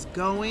where he's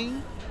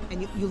going,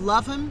 and you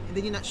love him, and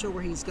then you're not sure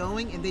where he's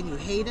going, and then you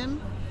hate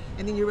him,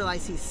 and then you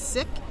realize he's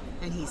sick,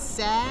 and he's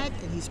sad,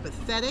 and he's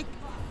pathetic,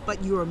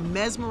 but you are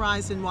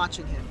mesmerized in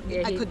watching him.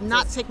 Yeah, I could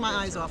not take my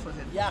eyes off of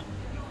him. Yeah.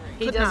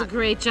 He Could does not. a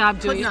great job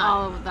doing not.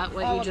 all of that,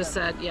 what All you of just it.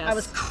 said, yes. I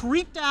was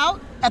creeped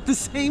out at the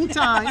same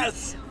time,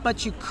 Yes.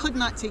 but you could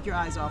not take your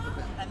eyes off of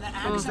him. And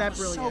the was accent that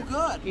was so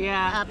brilliant. good.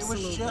 Yeah.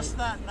 Absolutely. It was just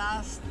that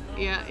nice.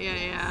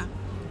 Yeah.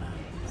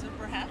 So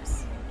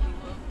perhaps we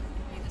will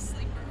need a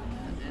sleeper.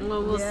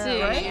 Well, we'll Yeah,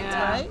 see. right?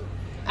 Yeah. Right?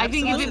 I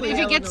think Absolutely, if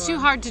it gets too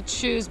Eleanor. hard to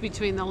choose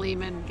between the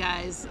Lehman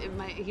guys, he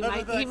might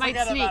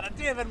Forget sneak. about it.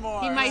 David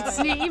Morse. He might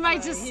sneak. He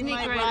might just He sneak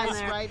might right rise in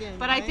there. right in,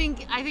 but right? I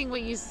think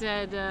what you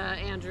said,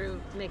 Andrew,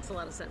 makes a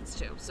lot of sense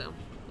too. So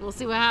we'll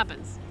see what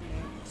happens.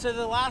 So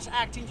the last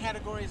acting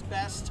category is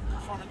Best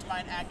Performance by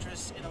an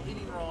Actress in a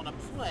Leading Role in a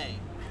Play.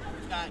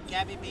 We've got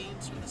Gabby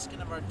Beans from The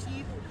Skin of Our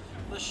Teeth,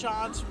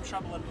 LaShawns from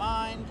Trouble in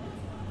Mind,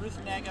 Ruth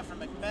Negga from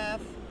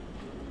Macbeth,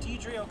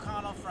 Deidre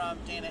O'Connell from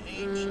Dana H.,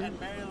 and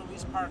Mary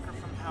Louise Parker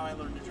from How I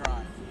Learned to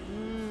Drive.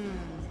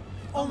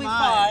 Only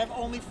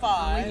my.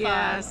 five.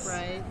 Yes.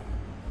 Right.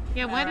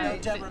 Yeah. Why No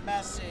don't? Deborah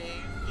Messy,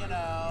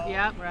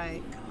 Yep.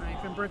 Right.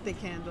 From Birthday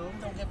Candle.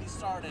 Don't get me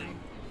started.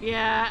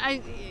 Yeah.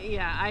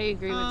 I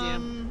agree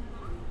with you.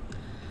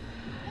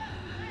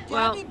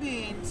 Well- Gabby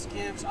Beans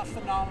gives a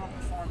phenomenal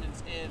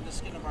performance in The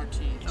Skin of Our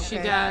Teeth. She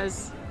Okay.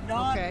 does.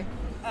 Not, Okay.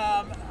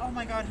 oh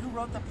my God, who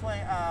wrote the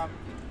play?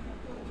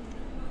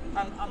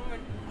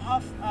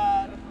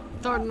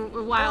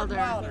 Thornton Wilder. Thornton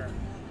Wilder.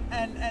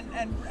 And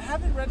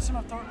having read some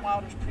of Thornton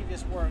Wilder's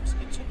previous works,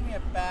 it took me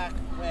aback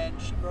when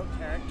she wrote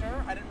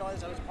character. I didn't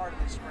realize that was part of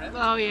the script.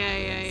 Oh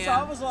yeah. So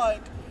I was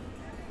like,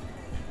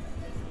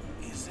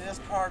 is this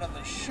part of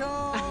the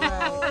show?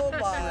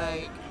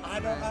 Like, I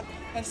don't know.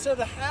 And so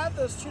to have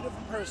those two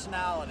different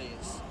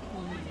personalities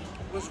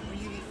was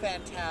really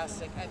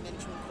fantastic, and then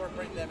to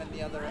incorporate them in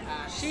the other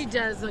acts. She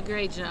does a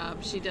great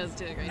job. She does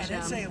do a great And job.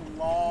 it's a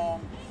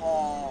long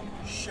haul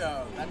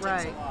show. That takes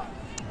Right. a lot.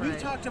 We've Right.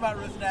 talked about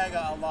Ruth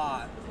Negga a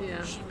lot.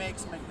 Yeah. She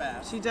makes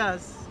Macbeth. She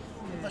does.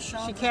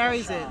 LaShawns She is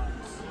carries it.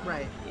 LaShawns.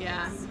 Right.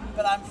 Yeah.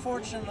 But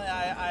unfortunately,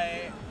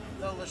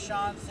 though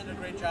LaShawns did a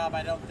great job,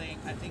 I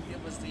think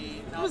it was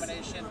the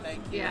nomination. Thank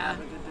you. Yeah. Have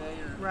a good day.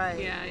 Right.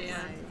 Yeah.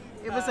 Right.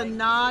 It was a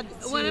nod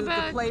to What the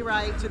about-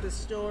 playwright, to the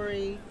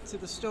story, to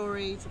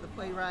the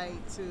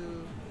playwright,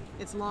 to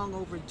it's long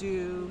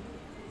overdue.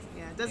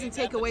 Yeah, it doesn't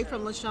take away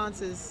from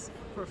LaShawns'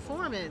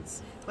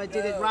 performance, but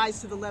did it No.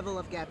 rise to the level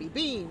of Gabby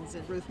Beans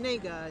and Ruth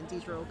Negga and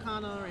Deidre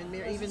O'Connor and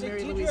even So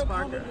Mary Deidre Louise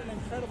O'Connor Parker? did an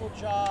incredible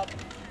job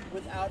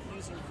without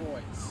using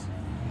voice,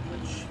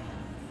 which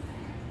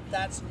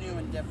that's new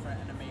and different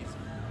and amazing.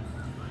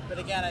 But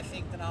again, I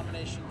think the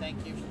nomination.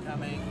 Thank you for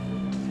coming.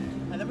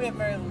 And then we have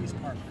Mary Louise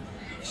Parker.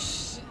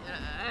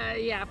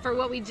 Yeah. For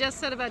what we just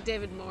said about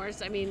David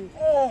Morse, I mean,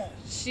 Oh,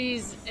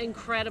 she's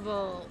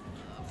incredible.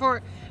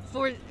 For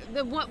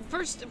the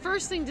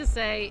first thing to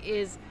say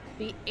is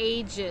the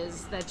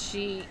ages that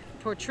she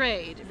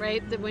portrayed,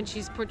 right? That when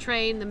she's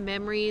portraying the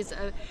memories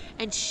of,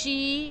 and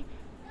she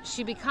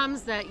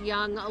becomes that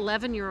young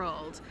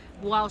 11-year-old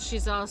while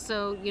she's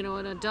also,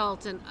 an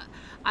adult. And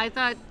I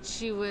thought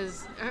it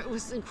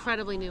was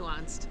incredibly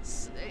nuanced.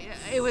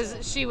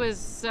 She was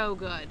so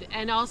good.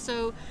 And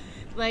also,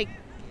 like,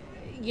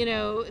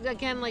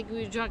 again, like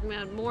we were talking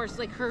about Morse,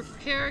 like her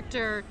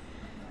character,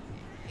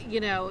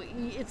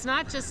 it's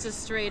not just a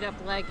straight up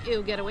like,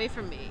 ew, get away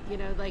from me.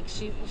 Like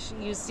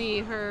you see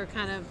her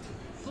kind of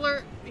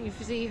flirt. You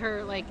see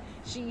her like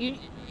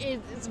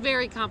it's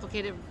very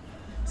complicated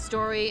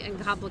story and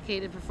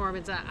complicated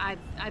performance. I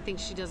think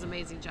she does an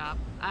amazing job.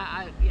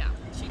 Yeah.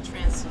 She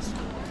transitioned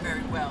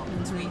very well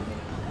between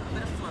a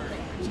bit of flirting,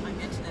 which I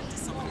mentioned that to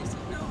someone who said,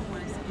 no, I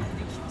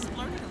think she was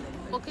flirting a little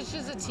bit. Well, because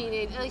she's a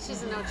teenager, at least she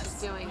doesn't know what she's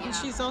doing. Yeah.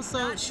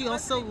 And she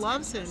also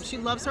loves him. She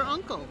loves her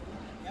uncle.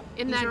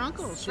 In He's that her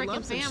uncle. She freaking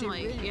loves him.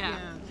 family. Yeah.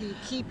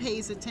 He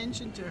pays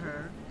attention to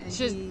her, and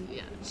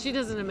She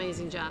does an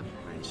amazing job.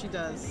 she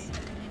does.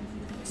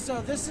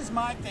 so this is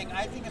my thing.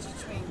 I think it's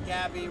between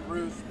Gabby,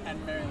 Ruth,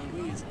 and Mary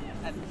Louise.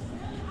 And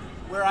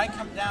where I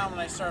come down when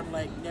I start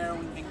like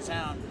narrowing things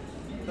down,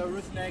 though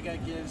Ruth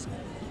Negga gives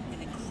an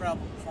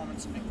incredible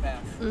performance in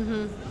Macbeth.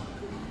 Mm-hmm.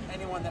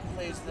 Anyone that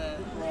plays the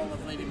role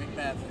of Lady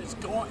Macbeth is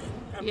going.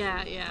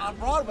 Yeah. On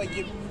Broadway,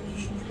 you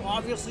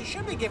obviously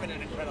should be given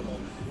an incredible.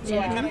 So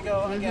I kind of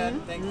go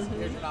again. Thanks.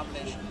 Here's your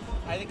nomination.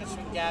 I think it's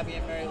between Gabby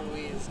and Mary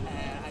Louise,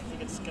 and I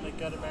think it's gonna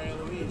go to Mary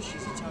Louise.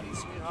 She's a Tony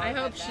sweetheart. I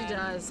hope and she then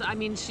does. I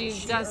mean, she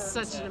she does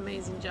earns such an it.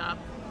 amazing job.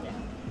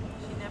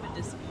 She never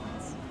disappoints.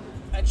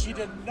 And she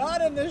did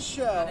not in this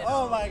show.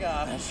 Oh my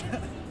gosh.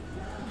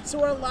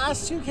 So our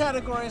last two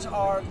categories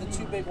are the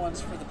two big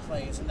ones for the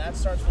plays, and that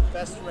starts with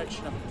Best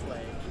Direction of the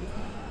Play.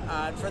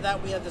 And for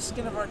that, we have The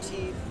Skin of Our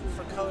Teeth,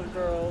 For Colored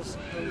Girls,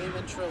 The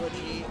Lehman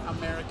Trilogy,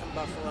 American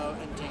Buffalo,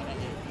 and Dana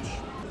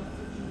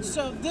H.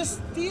 So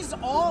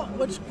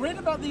what's great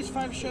about these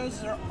 5 shows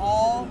is they're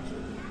all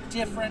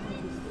different,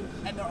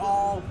 and they're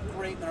all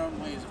great in their own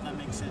ways, if that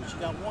makes sense. You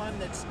got one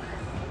that's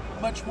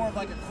much more of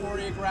like a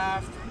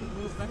choreographed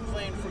movement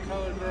playing For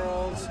Colored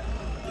Girls.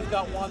 You've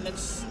got one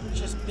that's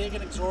just big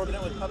and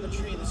exorbitant with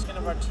puppetry, The Skin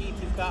of Our Teeth.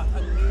 You've got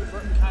a new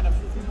kind of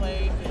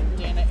play in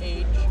Dana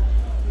H.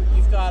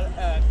 You've got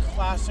a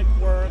classic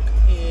work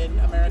in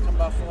American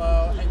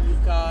Buffalo, and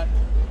you've got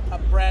a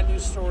brand new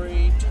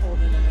story told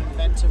in an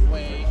inventive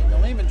way in the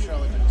Lehman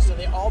Trilogy. So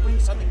they all bring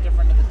something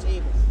different to the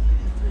table.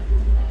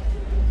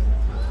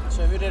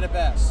 So who did it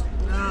best?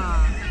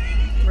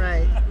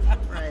 Right.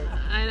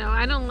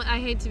 I know. I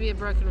hate to be a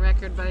broken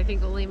record, but I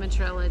think the Lehman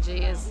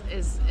Trilogy is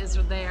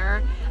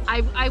there.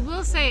 I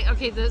will say,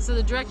 okay. So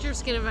the director of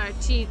Skin of Our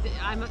Teeth,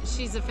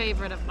 she's a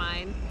favorite of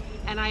mine,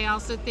 and I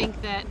also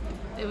think that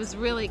it was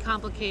really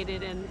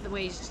complicated, and the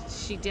way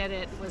she did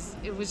it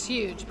was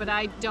huge. But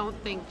I don't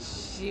think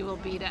she will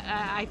beat it.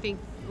 I think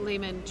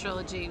Lehman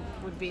Trilogy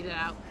would beat it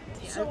out.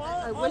 So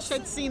I wish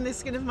I'd seen The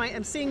Skin of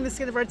I'm seeing The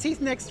Skin of Our Teeth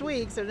next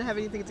week, so I don't have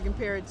anything to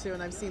compare it to.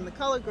 And I've seen The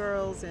Colored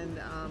Girls and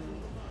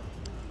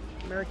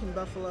American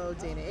Buffalo,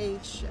 Dana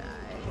H.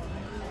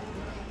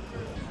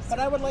 But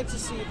I would like to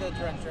see the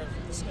director of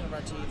The Skin of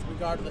Our Teeth,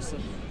 regardless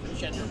of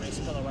gender, race,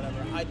 color,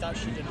 whatever. I thought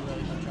she did a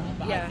really good job,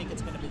 but I think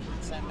it's going to be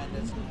Sam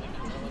Mendes and Lehman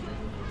Trilogy.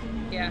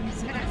 Yeah.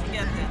 So don't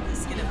forget that The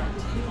Skin of Our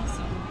Teeth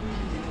also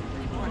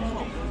brought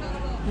hope.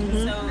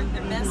 So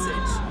the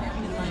message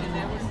in light of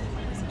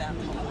everything is about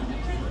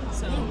hope.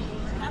 So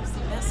perhaps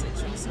the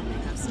message also may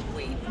have some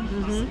weight.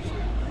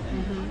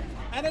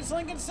 And it's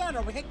Lincoln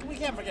Center. We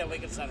can't forget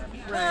Lincoln Center.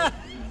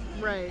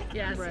 Right.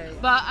 Yes. Right.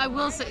 But I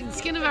will say,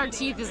 Skin of Our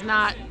Teeth is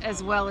not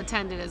as well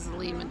attended as the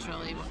Lehman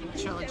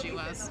Trilogy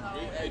was.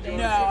 No,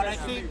 and I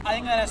think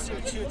that has to do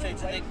with two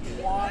things. I think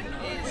one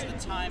is the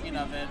timing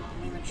of it.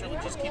 Lehman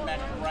Trilogy just came back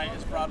right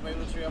as Broadway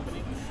was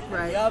reopening.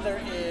 Right. The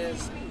other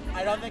is,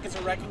 I don't think it's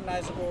a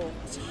recognizable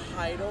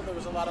title. There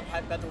was a lot of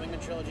hype about the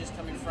Lehman Trilogies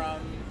coming from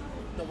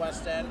the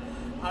West End.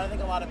 I don't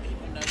think a lot of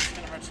people know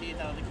Skin of Our Teeth.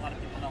 I don't think a lot of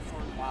people know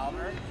Thornton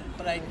Wilder.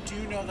 But I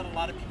do know that a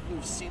lot of people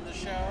who've seen the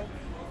show,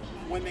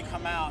 when they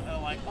come out, they're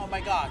like, oh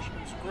my gosh, it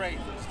was great,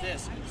 it was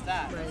this, it was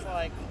that. Right. It's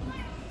like,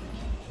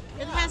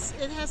 It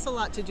has a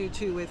lot to do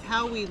too with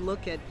how we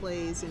look at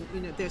plays, and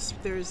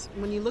there's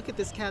when you look at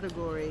this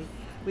category,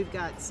 we've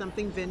got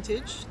something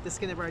vintage, The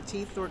Skin of Our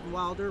Teeth, Thornton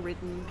Wilder,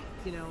 written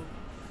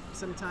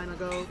some time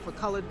ago. For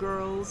Colored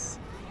Girls,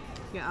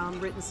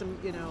 written some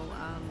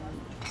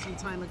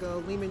time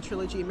ago. Lehman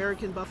Trilogy,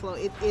 American Buffalo.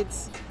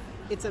 It's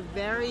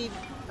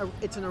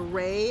an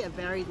array, a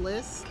varied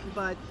list,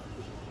 but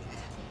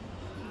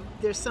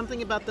there's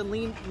something about the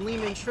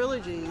Lehman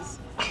trilogies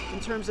in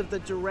terms of the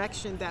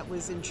direction that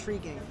was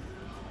intriguing.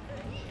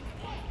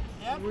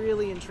 yep.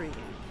 Really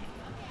intriguing.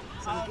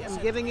 So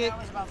I'm giving it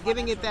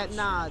that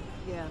nod.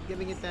 Yeah,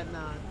 giving it that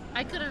nod.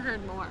 I could have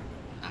heard more,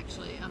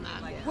 actually, on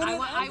that. Well,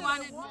 I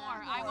wanted more.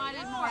 I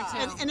wanted more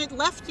too. And it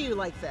left you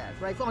like that,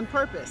 right? On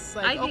purpose.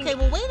 Like, I think- okay,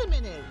 well, wait a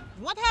minute.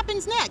 What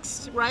happens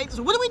next, right?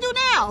 So what do we do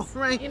now,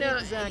 right?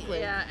 Exactly.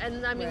 Yeah,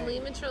 and I mean, Right.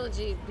 Lehman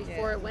Trilogy,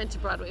 before it went to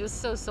Broadway, it was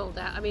so sold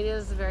out. I mean, it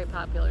was a very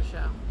popular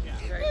show.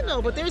 Very But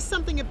popular. there's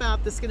something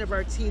about The Skin of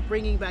Our Teeth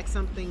bringing back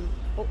something,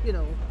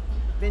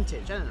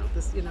 vintage. I don't know,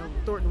 this,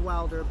 Thornton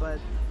Wilder, but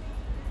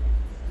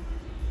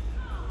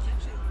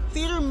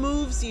theater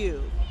moves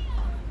you.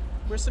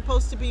 We're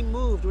supposed to be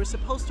moved. We're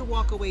supposed to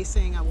walk away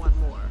saying, I want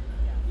more.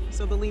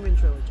 So the Lehman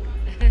Trilogy.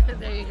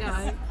 There you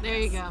go. There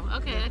you go.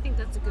 Okay, I think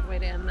that's a good way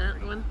to end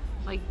that one.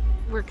 Like,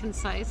 we're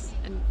concise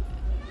and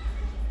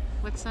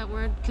what's that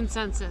word?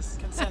 Consensus.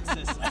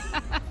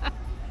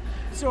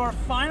 So our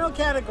final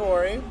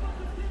category,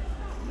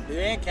 the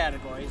main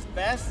categories,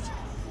 best.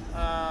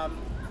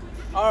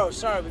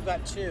 We've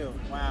got two.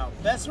 Wow,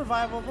 best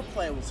revival of a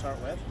play. We'll start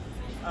with,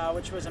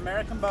 which was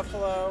American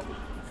Buffalo,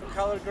 For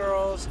Colored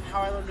Girls,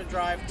 How I Learned to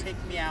Drive, Take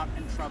Me Out,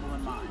 and Trouble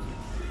in Mind.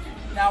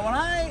 Now, when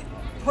I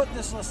put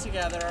this list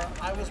together,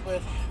 I was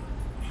with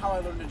How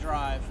I Learned to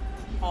Drive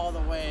all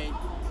the way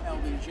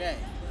LBJ.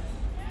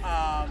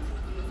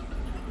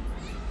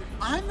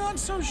 I'm not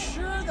so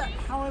sure that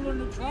How I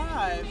Learned to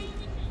Drive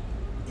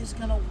is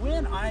going to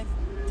win. I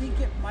think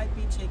it might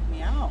be Take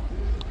Me Out.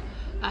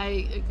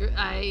 I agree.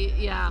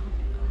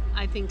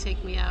 I think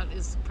Take Me Out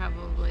is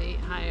probably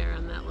higher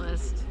on that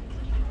list.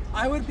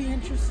 I would be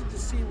interested to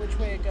see which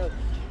way it goes.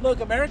 Look,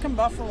 American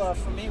Buffalo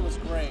for me was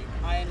great.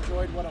 I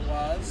enjoyed what it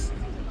was.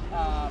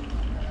 I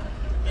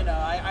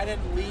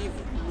didn't leave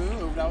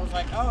moved. I was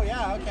like, oh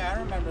yeah, okay, I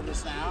remember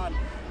this now. And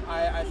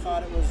I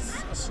thought it was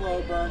a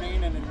slow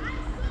burning, and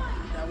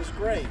that was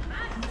great.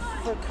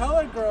 For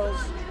Colored Girls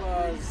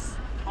was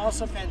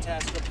also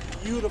fantastic. A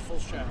beautiful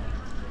show.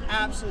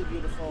 Absolutely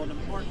beautiful, an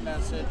important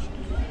message.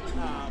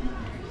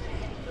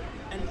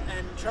 And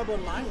And Trouble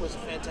in Mind was a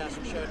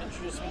fantastic show. It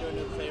introduced me to a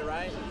new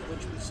playwright,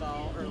 which we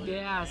saw earlier.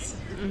 Yes.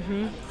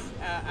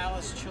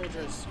 Alice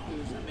Childress,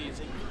 who's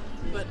amazing.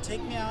 But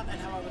Take Me Out and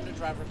How I Learned to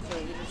Drive are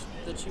clearly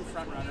the two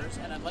front runners,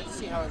 and I'd like to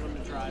see How I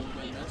Learned to Drive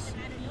win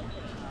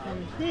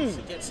this.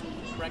 To get some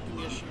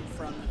recognition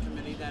from the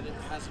committee that it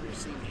hasn't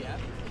received yet.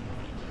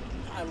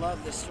 I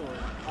love this story.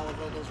 Paula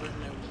Vogel's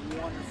written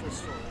a wonderful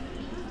story.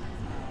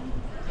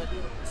 But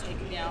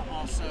Take Me Out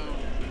also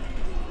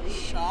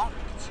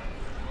shocked,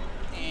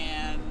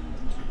 and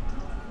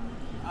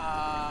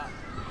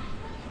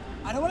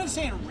I don't want to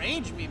say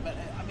enraged me, but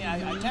I mean,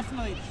 I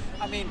definitely,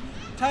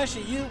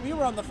 Tasha, we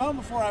were on the phone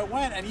before I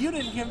went, and you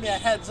didn't give me a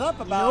heads up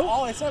about.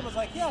 All I said was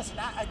like, yes,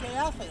 a gay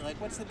athlete.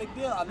 Like, what's the big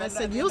deal? And then I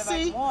said, at the you'll end of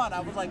Act see. One, I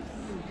was like,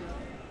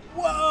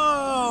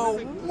 whoa,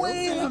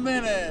 wait a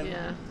minute.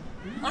 Yeah.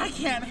 I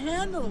can't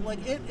handle it. Like,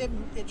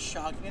 it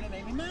shocked me and it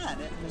made me mad.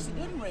 It did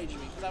enrage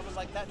me because I was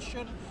like, that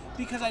should,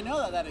 because I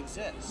know that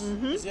exists.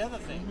 Is the other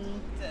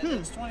thing.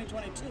 It's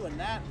 2022, and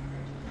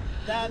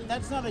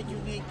that's not a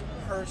unique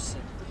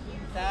person.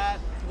 That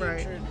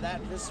hatred,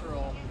 that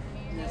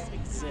visceralness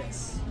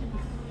exists.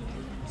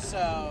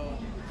 So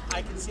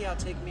I can see how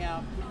Take Me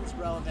Out is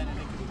relevant, and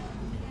it can.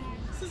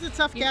 This is a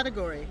tough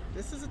category.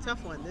 This is a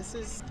tough one. This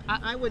is,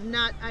 I would,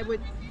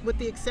 with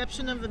the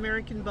exception of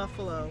American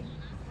Buffalo,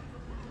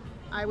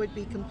 I would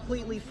be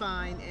completely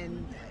fine,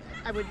 and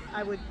I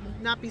would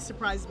not be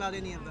surprised about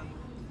any of them.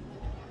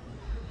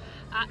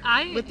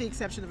 With the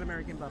exception of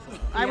American Buffalo.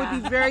 I would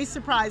be very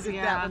surprised if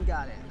that one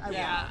got it.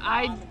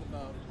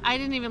 I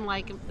didn't even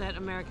like that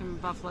American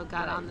Buffalo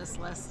got on this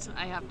list,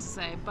 I have to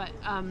say. But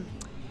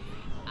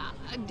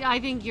I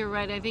think you're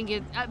right. I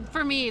think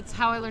for me, it's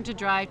How I Learned to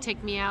Drive,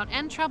 Take Me Out,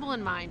 and Trouble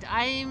in Mind.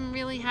 I'm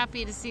really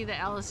happy to see that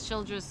Alice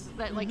Childress,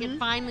 that like it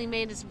finally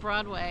made it to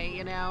Broadway,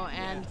 you know,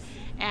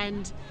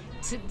 and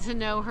to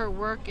know her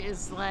work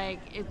is like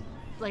it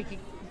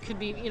could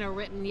be, you know,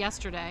 written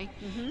yesterday.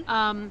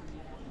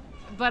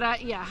 But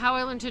How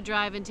I Learned to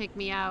Drive and Take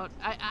Me Out,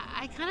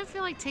 I kind of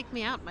feel like Take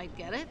Me Out might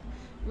get it,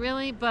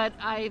 really, but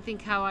I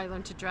think How I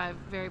Learned to Drive,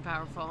 very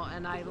powerful,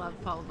 and I love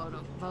Paula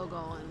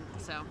Vogel,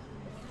 and so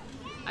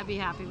I'd be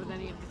happy with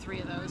any of the three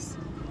of those.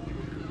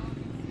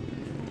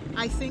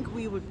 I think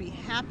we would be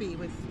happy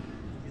with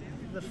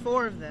the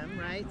four of them,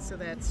 right? So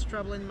that's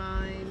Trouble in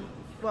Mind.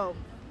 Well,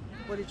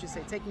 what did you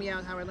say? Take Me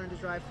Out, How I Learned to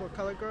Drive, For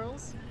Colored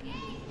Girls?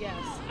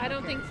 Yes. I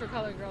don't think For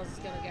Colored Girls is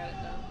going to get it,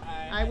 though.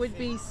 I would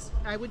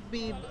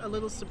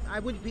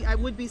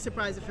be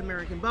surprised if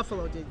American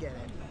Buffalo did get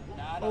it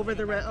over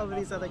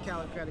these other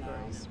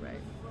categories,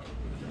 right?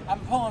 I'm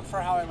pulling for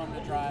How I Learned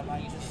to Drive.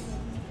 I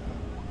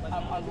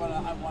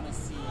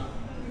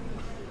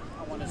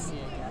want to see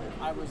it get it.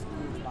 I was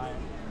moved by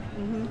it.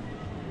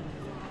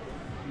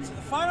 So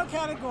the final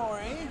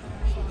category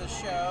for the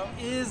show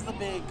is the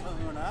Big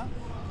Kahuna,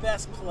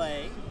 Best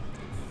Play.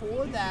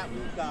 For that,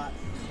 we've got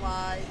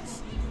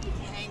Clyde's,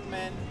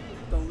 Hangman,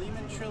 the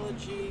Lehman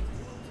Trilogy,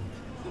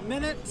 The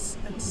Minutes,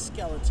 and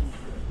Skeleton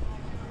Crew.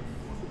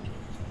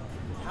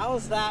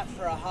 How's that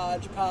for a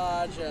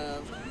hodgepodge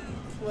of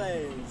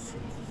plays?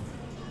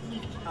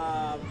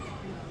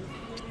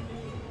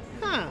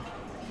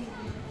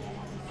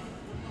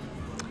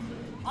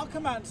 I'll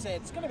come out and say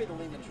it's going to be the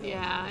Lehman Trilogy.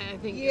 Yeah, I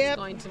think it's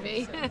going to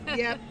be.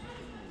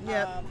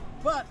 Yep.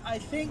 But I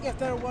think if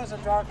there was a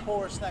dark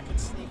horse that could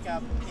sneak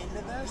up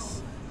into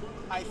this,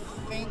 I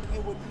think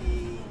it would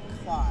be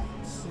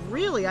Clyde's.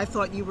 Really? I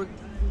thought you were,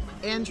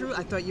 Andrew,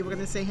 I thought you were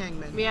going to say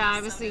Hangman. Yeah,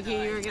 I was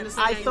thinking you were going to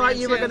say I Hangman thought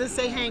you were too. going to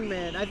say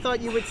Hangman. I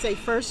thought you would say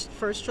first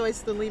choice,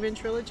 the Lehman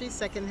Trilogy,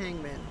 second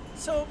Hangman.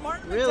 So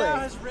Martin McDowell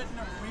has written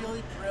a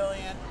really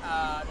brilliant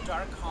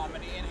dark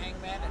comedy in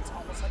Hangman. It's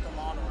almost like a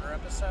Law and Order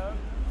episode.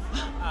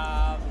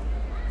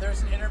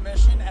 There's an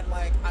intermission, and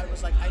I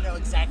was like, I know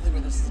exactly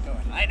where this is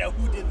going. I know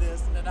who did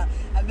this,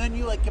 and then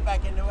you get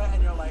back into it,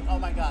 and you're like, oh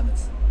my god,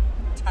 that's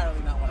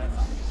entirely not what I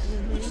thought,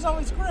 which is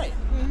always great.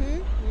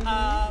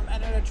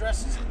 And it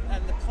addresses,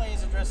 and the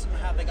plays address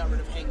how they got rid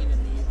of hanging in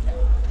the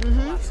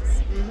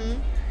UK.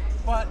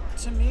 But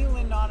to me,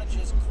 Lynn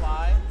Nonage's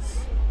Clyde's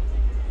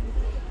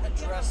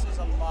addresses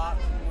a lot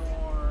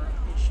more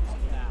issues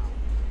now,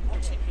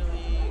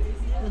 particularly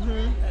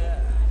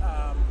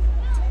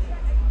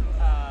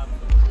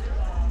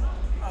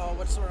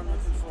what's the word I'm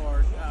looking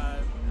for?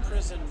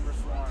 Prison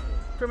reform.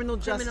 Criminal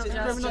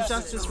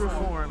justice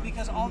reform.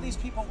 Because all these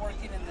people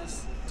working in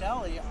this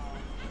deli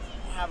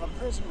have a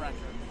prison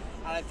record.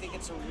 And I think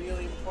it's a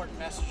really important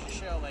message to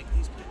show,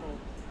 these people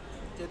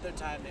did their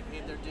time, they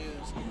paid their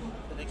dues,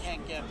 but they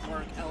can't get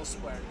work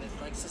elsewhere.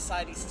 That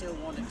society still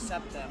won't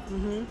accept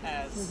them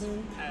as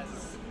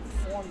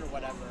reformed or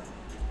whatever.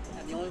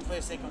 And the only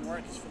place they can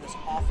work is for this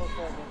awful,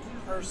 horrible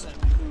person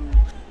who,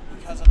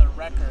 because of their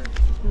record,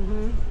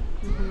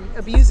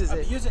 abuses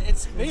it.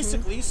 It's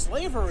basically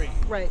slavery.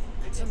 Right.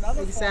 It's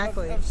another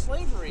form of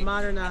slavery.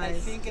 Modernized. And I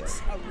think it's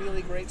a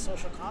really great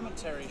social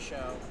commentary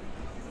show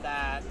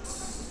that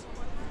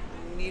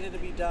needed to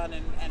be done,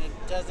 and it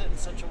does it in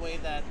such a way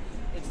that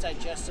it's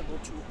digestible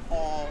to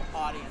all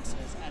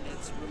audiences and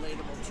it's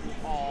relatable to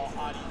all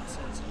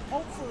audiences. And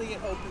hopefully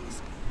it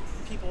opens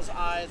people's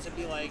eyes to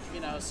be like,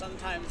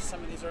 sometimes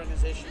some of these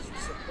organizations you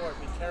support,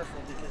 be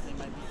careful because they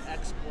might be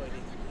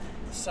exploiting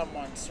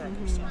someone's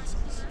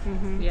circumstances.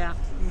 Yeah.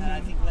 And I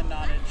think Lynn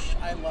Nottage,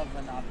 I love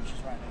Lynn Nottage's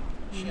writing.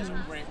 She has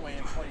a great way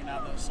of pointing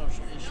out those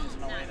social issues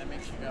in a way that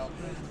makes you go,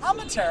 I'm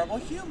a terrible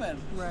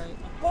human. Right.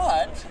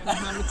 But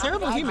I'm a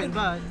terrible human,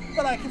 but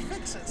I can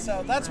fix it.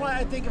 So that's why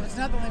I think if it's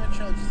not the Lehman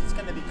Trilogies, it's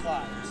going to be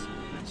Clive's.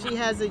 she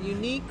has a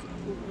unique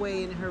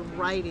way in her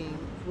writing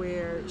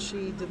where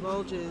she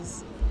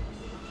divulges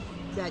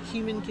that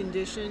human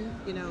condition.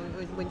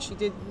 When she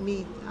did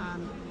meet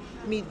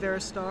Vera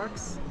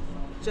Starks,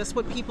 just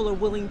what people are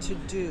willing to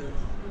do,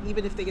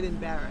 even if they get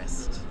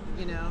embarrassed.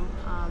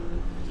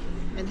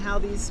 And how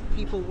these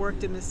people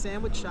worked in the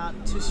sandwich shop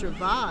to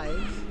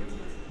survive,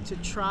 to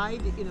try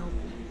to,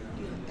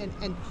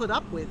 and put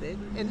up with it,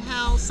 and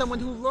how someone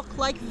who looked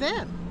like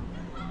them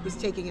was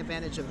taking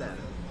advantage of them.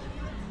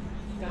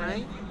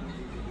 Right?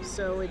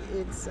 So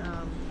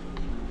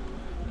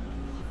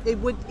it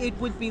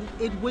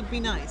would be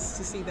nice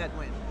to see that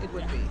win. It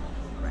would be.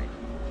 Right.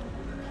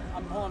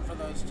 I'm pulling for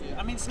those two.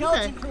 I mean,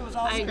 Skeleton Crew was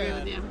also I agree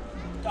good. with you.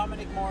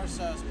 Dominic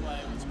Morisseau's play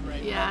was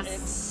great.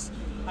 Yes. But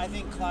I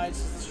think Clyde's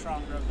is the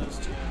stronger of those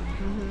two.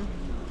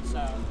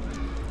 So,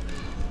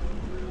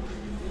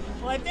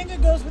 well, I think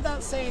it goes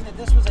without saying that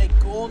this was a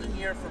golden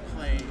year for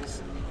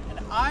plays, and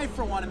I,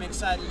 for one, am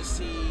excited to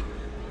see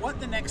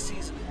what the next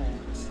season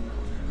holds.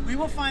 We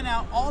will find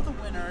out all the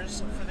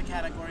winners for the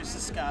categories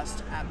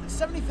discussed at the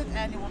 75th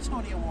Annual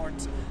Tony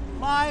Awards,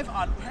 live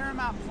on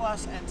Paramount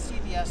Plus and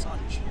CBS on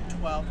June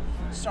 12th,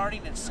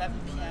 starting at 7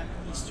 p.m.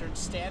 Eastern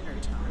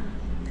Standard Time.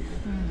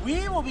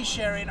 We will be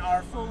sharing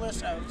our full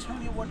list of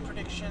Tony Award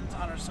predictions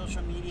on our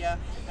social media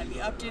and be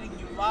updating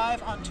you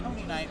live on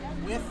Tony Night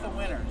with the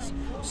winners.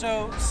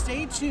 So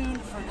stay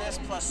tuned for this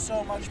plus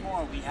so much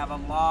more. We have a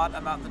lot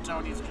about the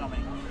Tonys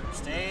coming.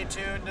 Stay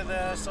tuned to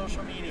the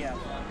social media.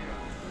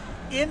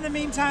 In the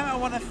meantime, I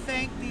want to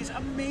thank these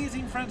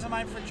amazing friends of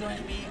mine for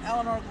joining me,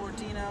 Eleanor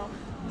Gordino,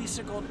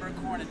 Lisa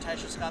Goldberg-Horn, and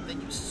Taisha Scott.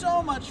 Thank you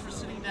so much for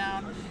sitting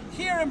down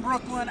here in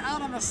Brooklyn,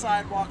 out on the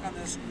sidewalk on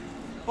this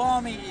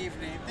balmy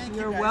evening. Thank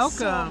you guys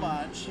so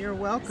much. You're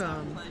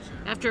welcome.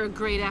 After a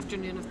great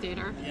afternoon of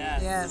theater.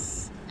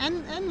 Yes.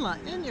 And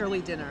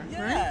early dinner.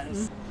 Yes.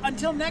 Right?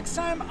 Until next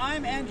time,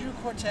 I'm Andrew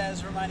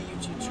Cortez, reminding you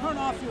to turn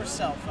off your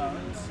cell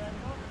phones.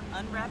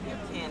 Unwrap your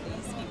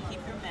candies and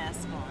keep your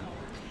mask on.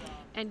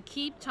 And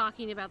keep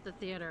talking about the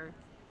theater.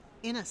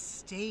 In a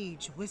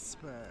stage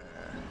whisper.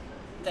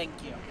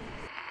 Thank you.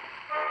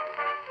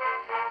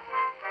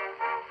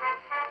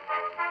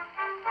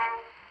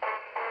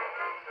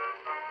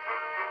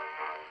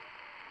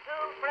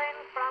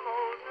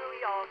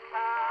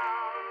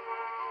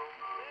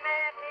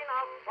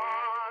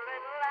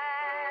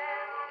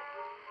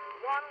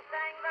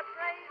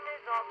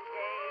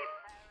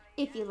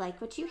 If you like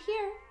what you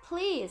hear,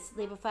 please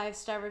leave a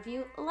 5-star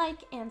review,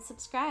 like, and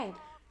subscribe.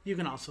 You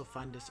can also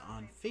find us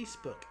on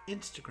Facebook,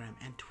 Instagram,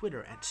 and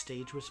Twitter at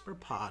Stage Whisper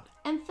Pod.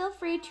 And feel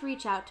free to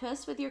reach out to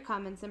us with your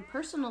comments and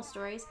personal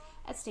stories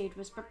at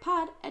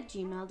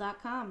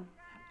stagewhisperpod@gmail.com.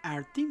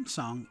 Our theme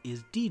song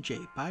is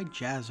DJ by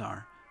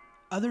Jazzar.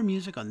 Other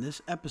music on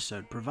this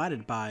episode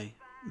provided by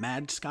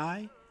Mad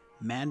Sky,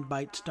 Man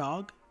Bites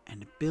Dog,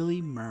 and Billy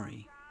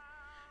Murray.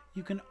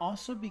 You can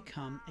also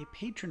become a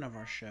patron of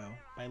our show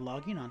by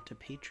logging on to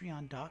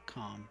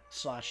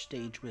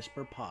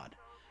patreon.com/stagewhisperpod.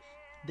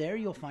 There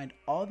you'll find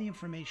all the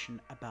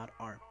information about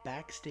our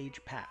Backstage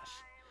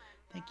Pass.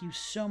 Thank you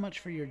so much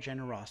for your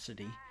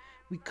generosity.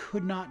 We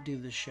could not do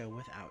this show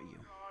without you.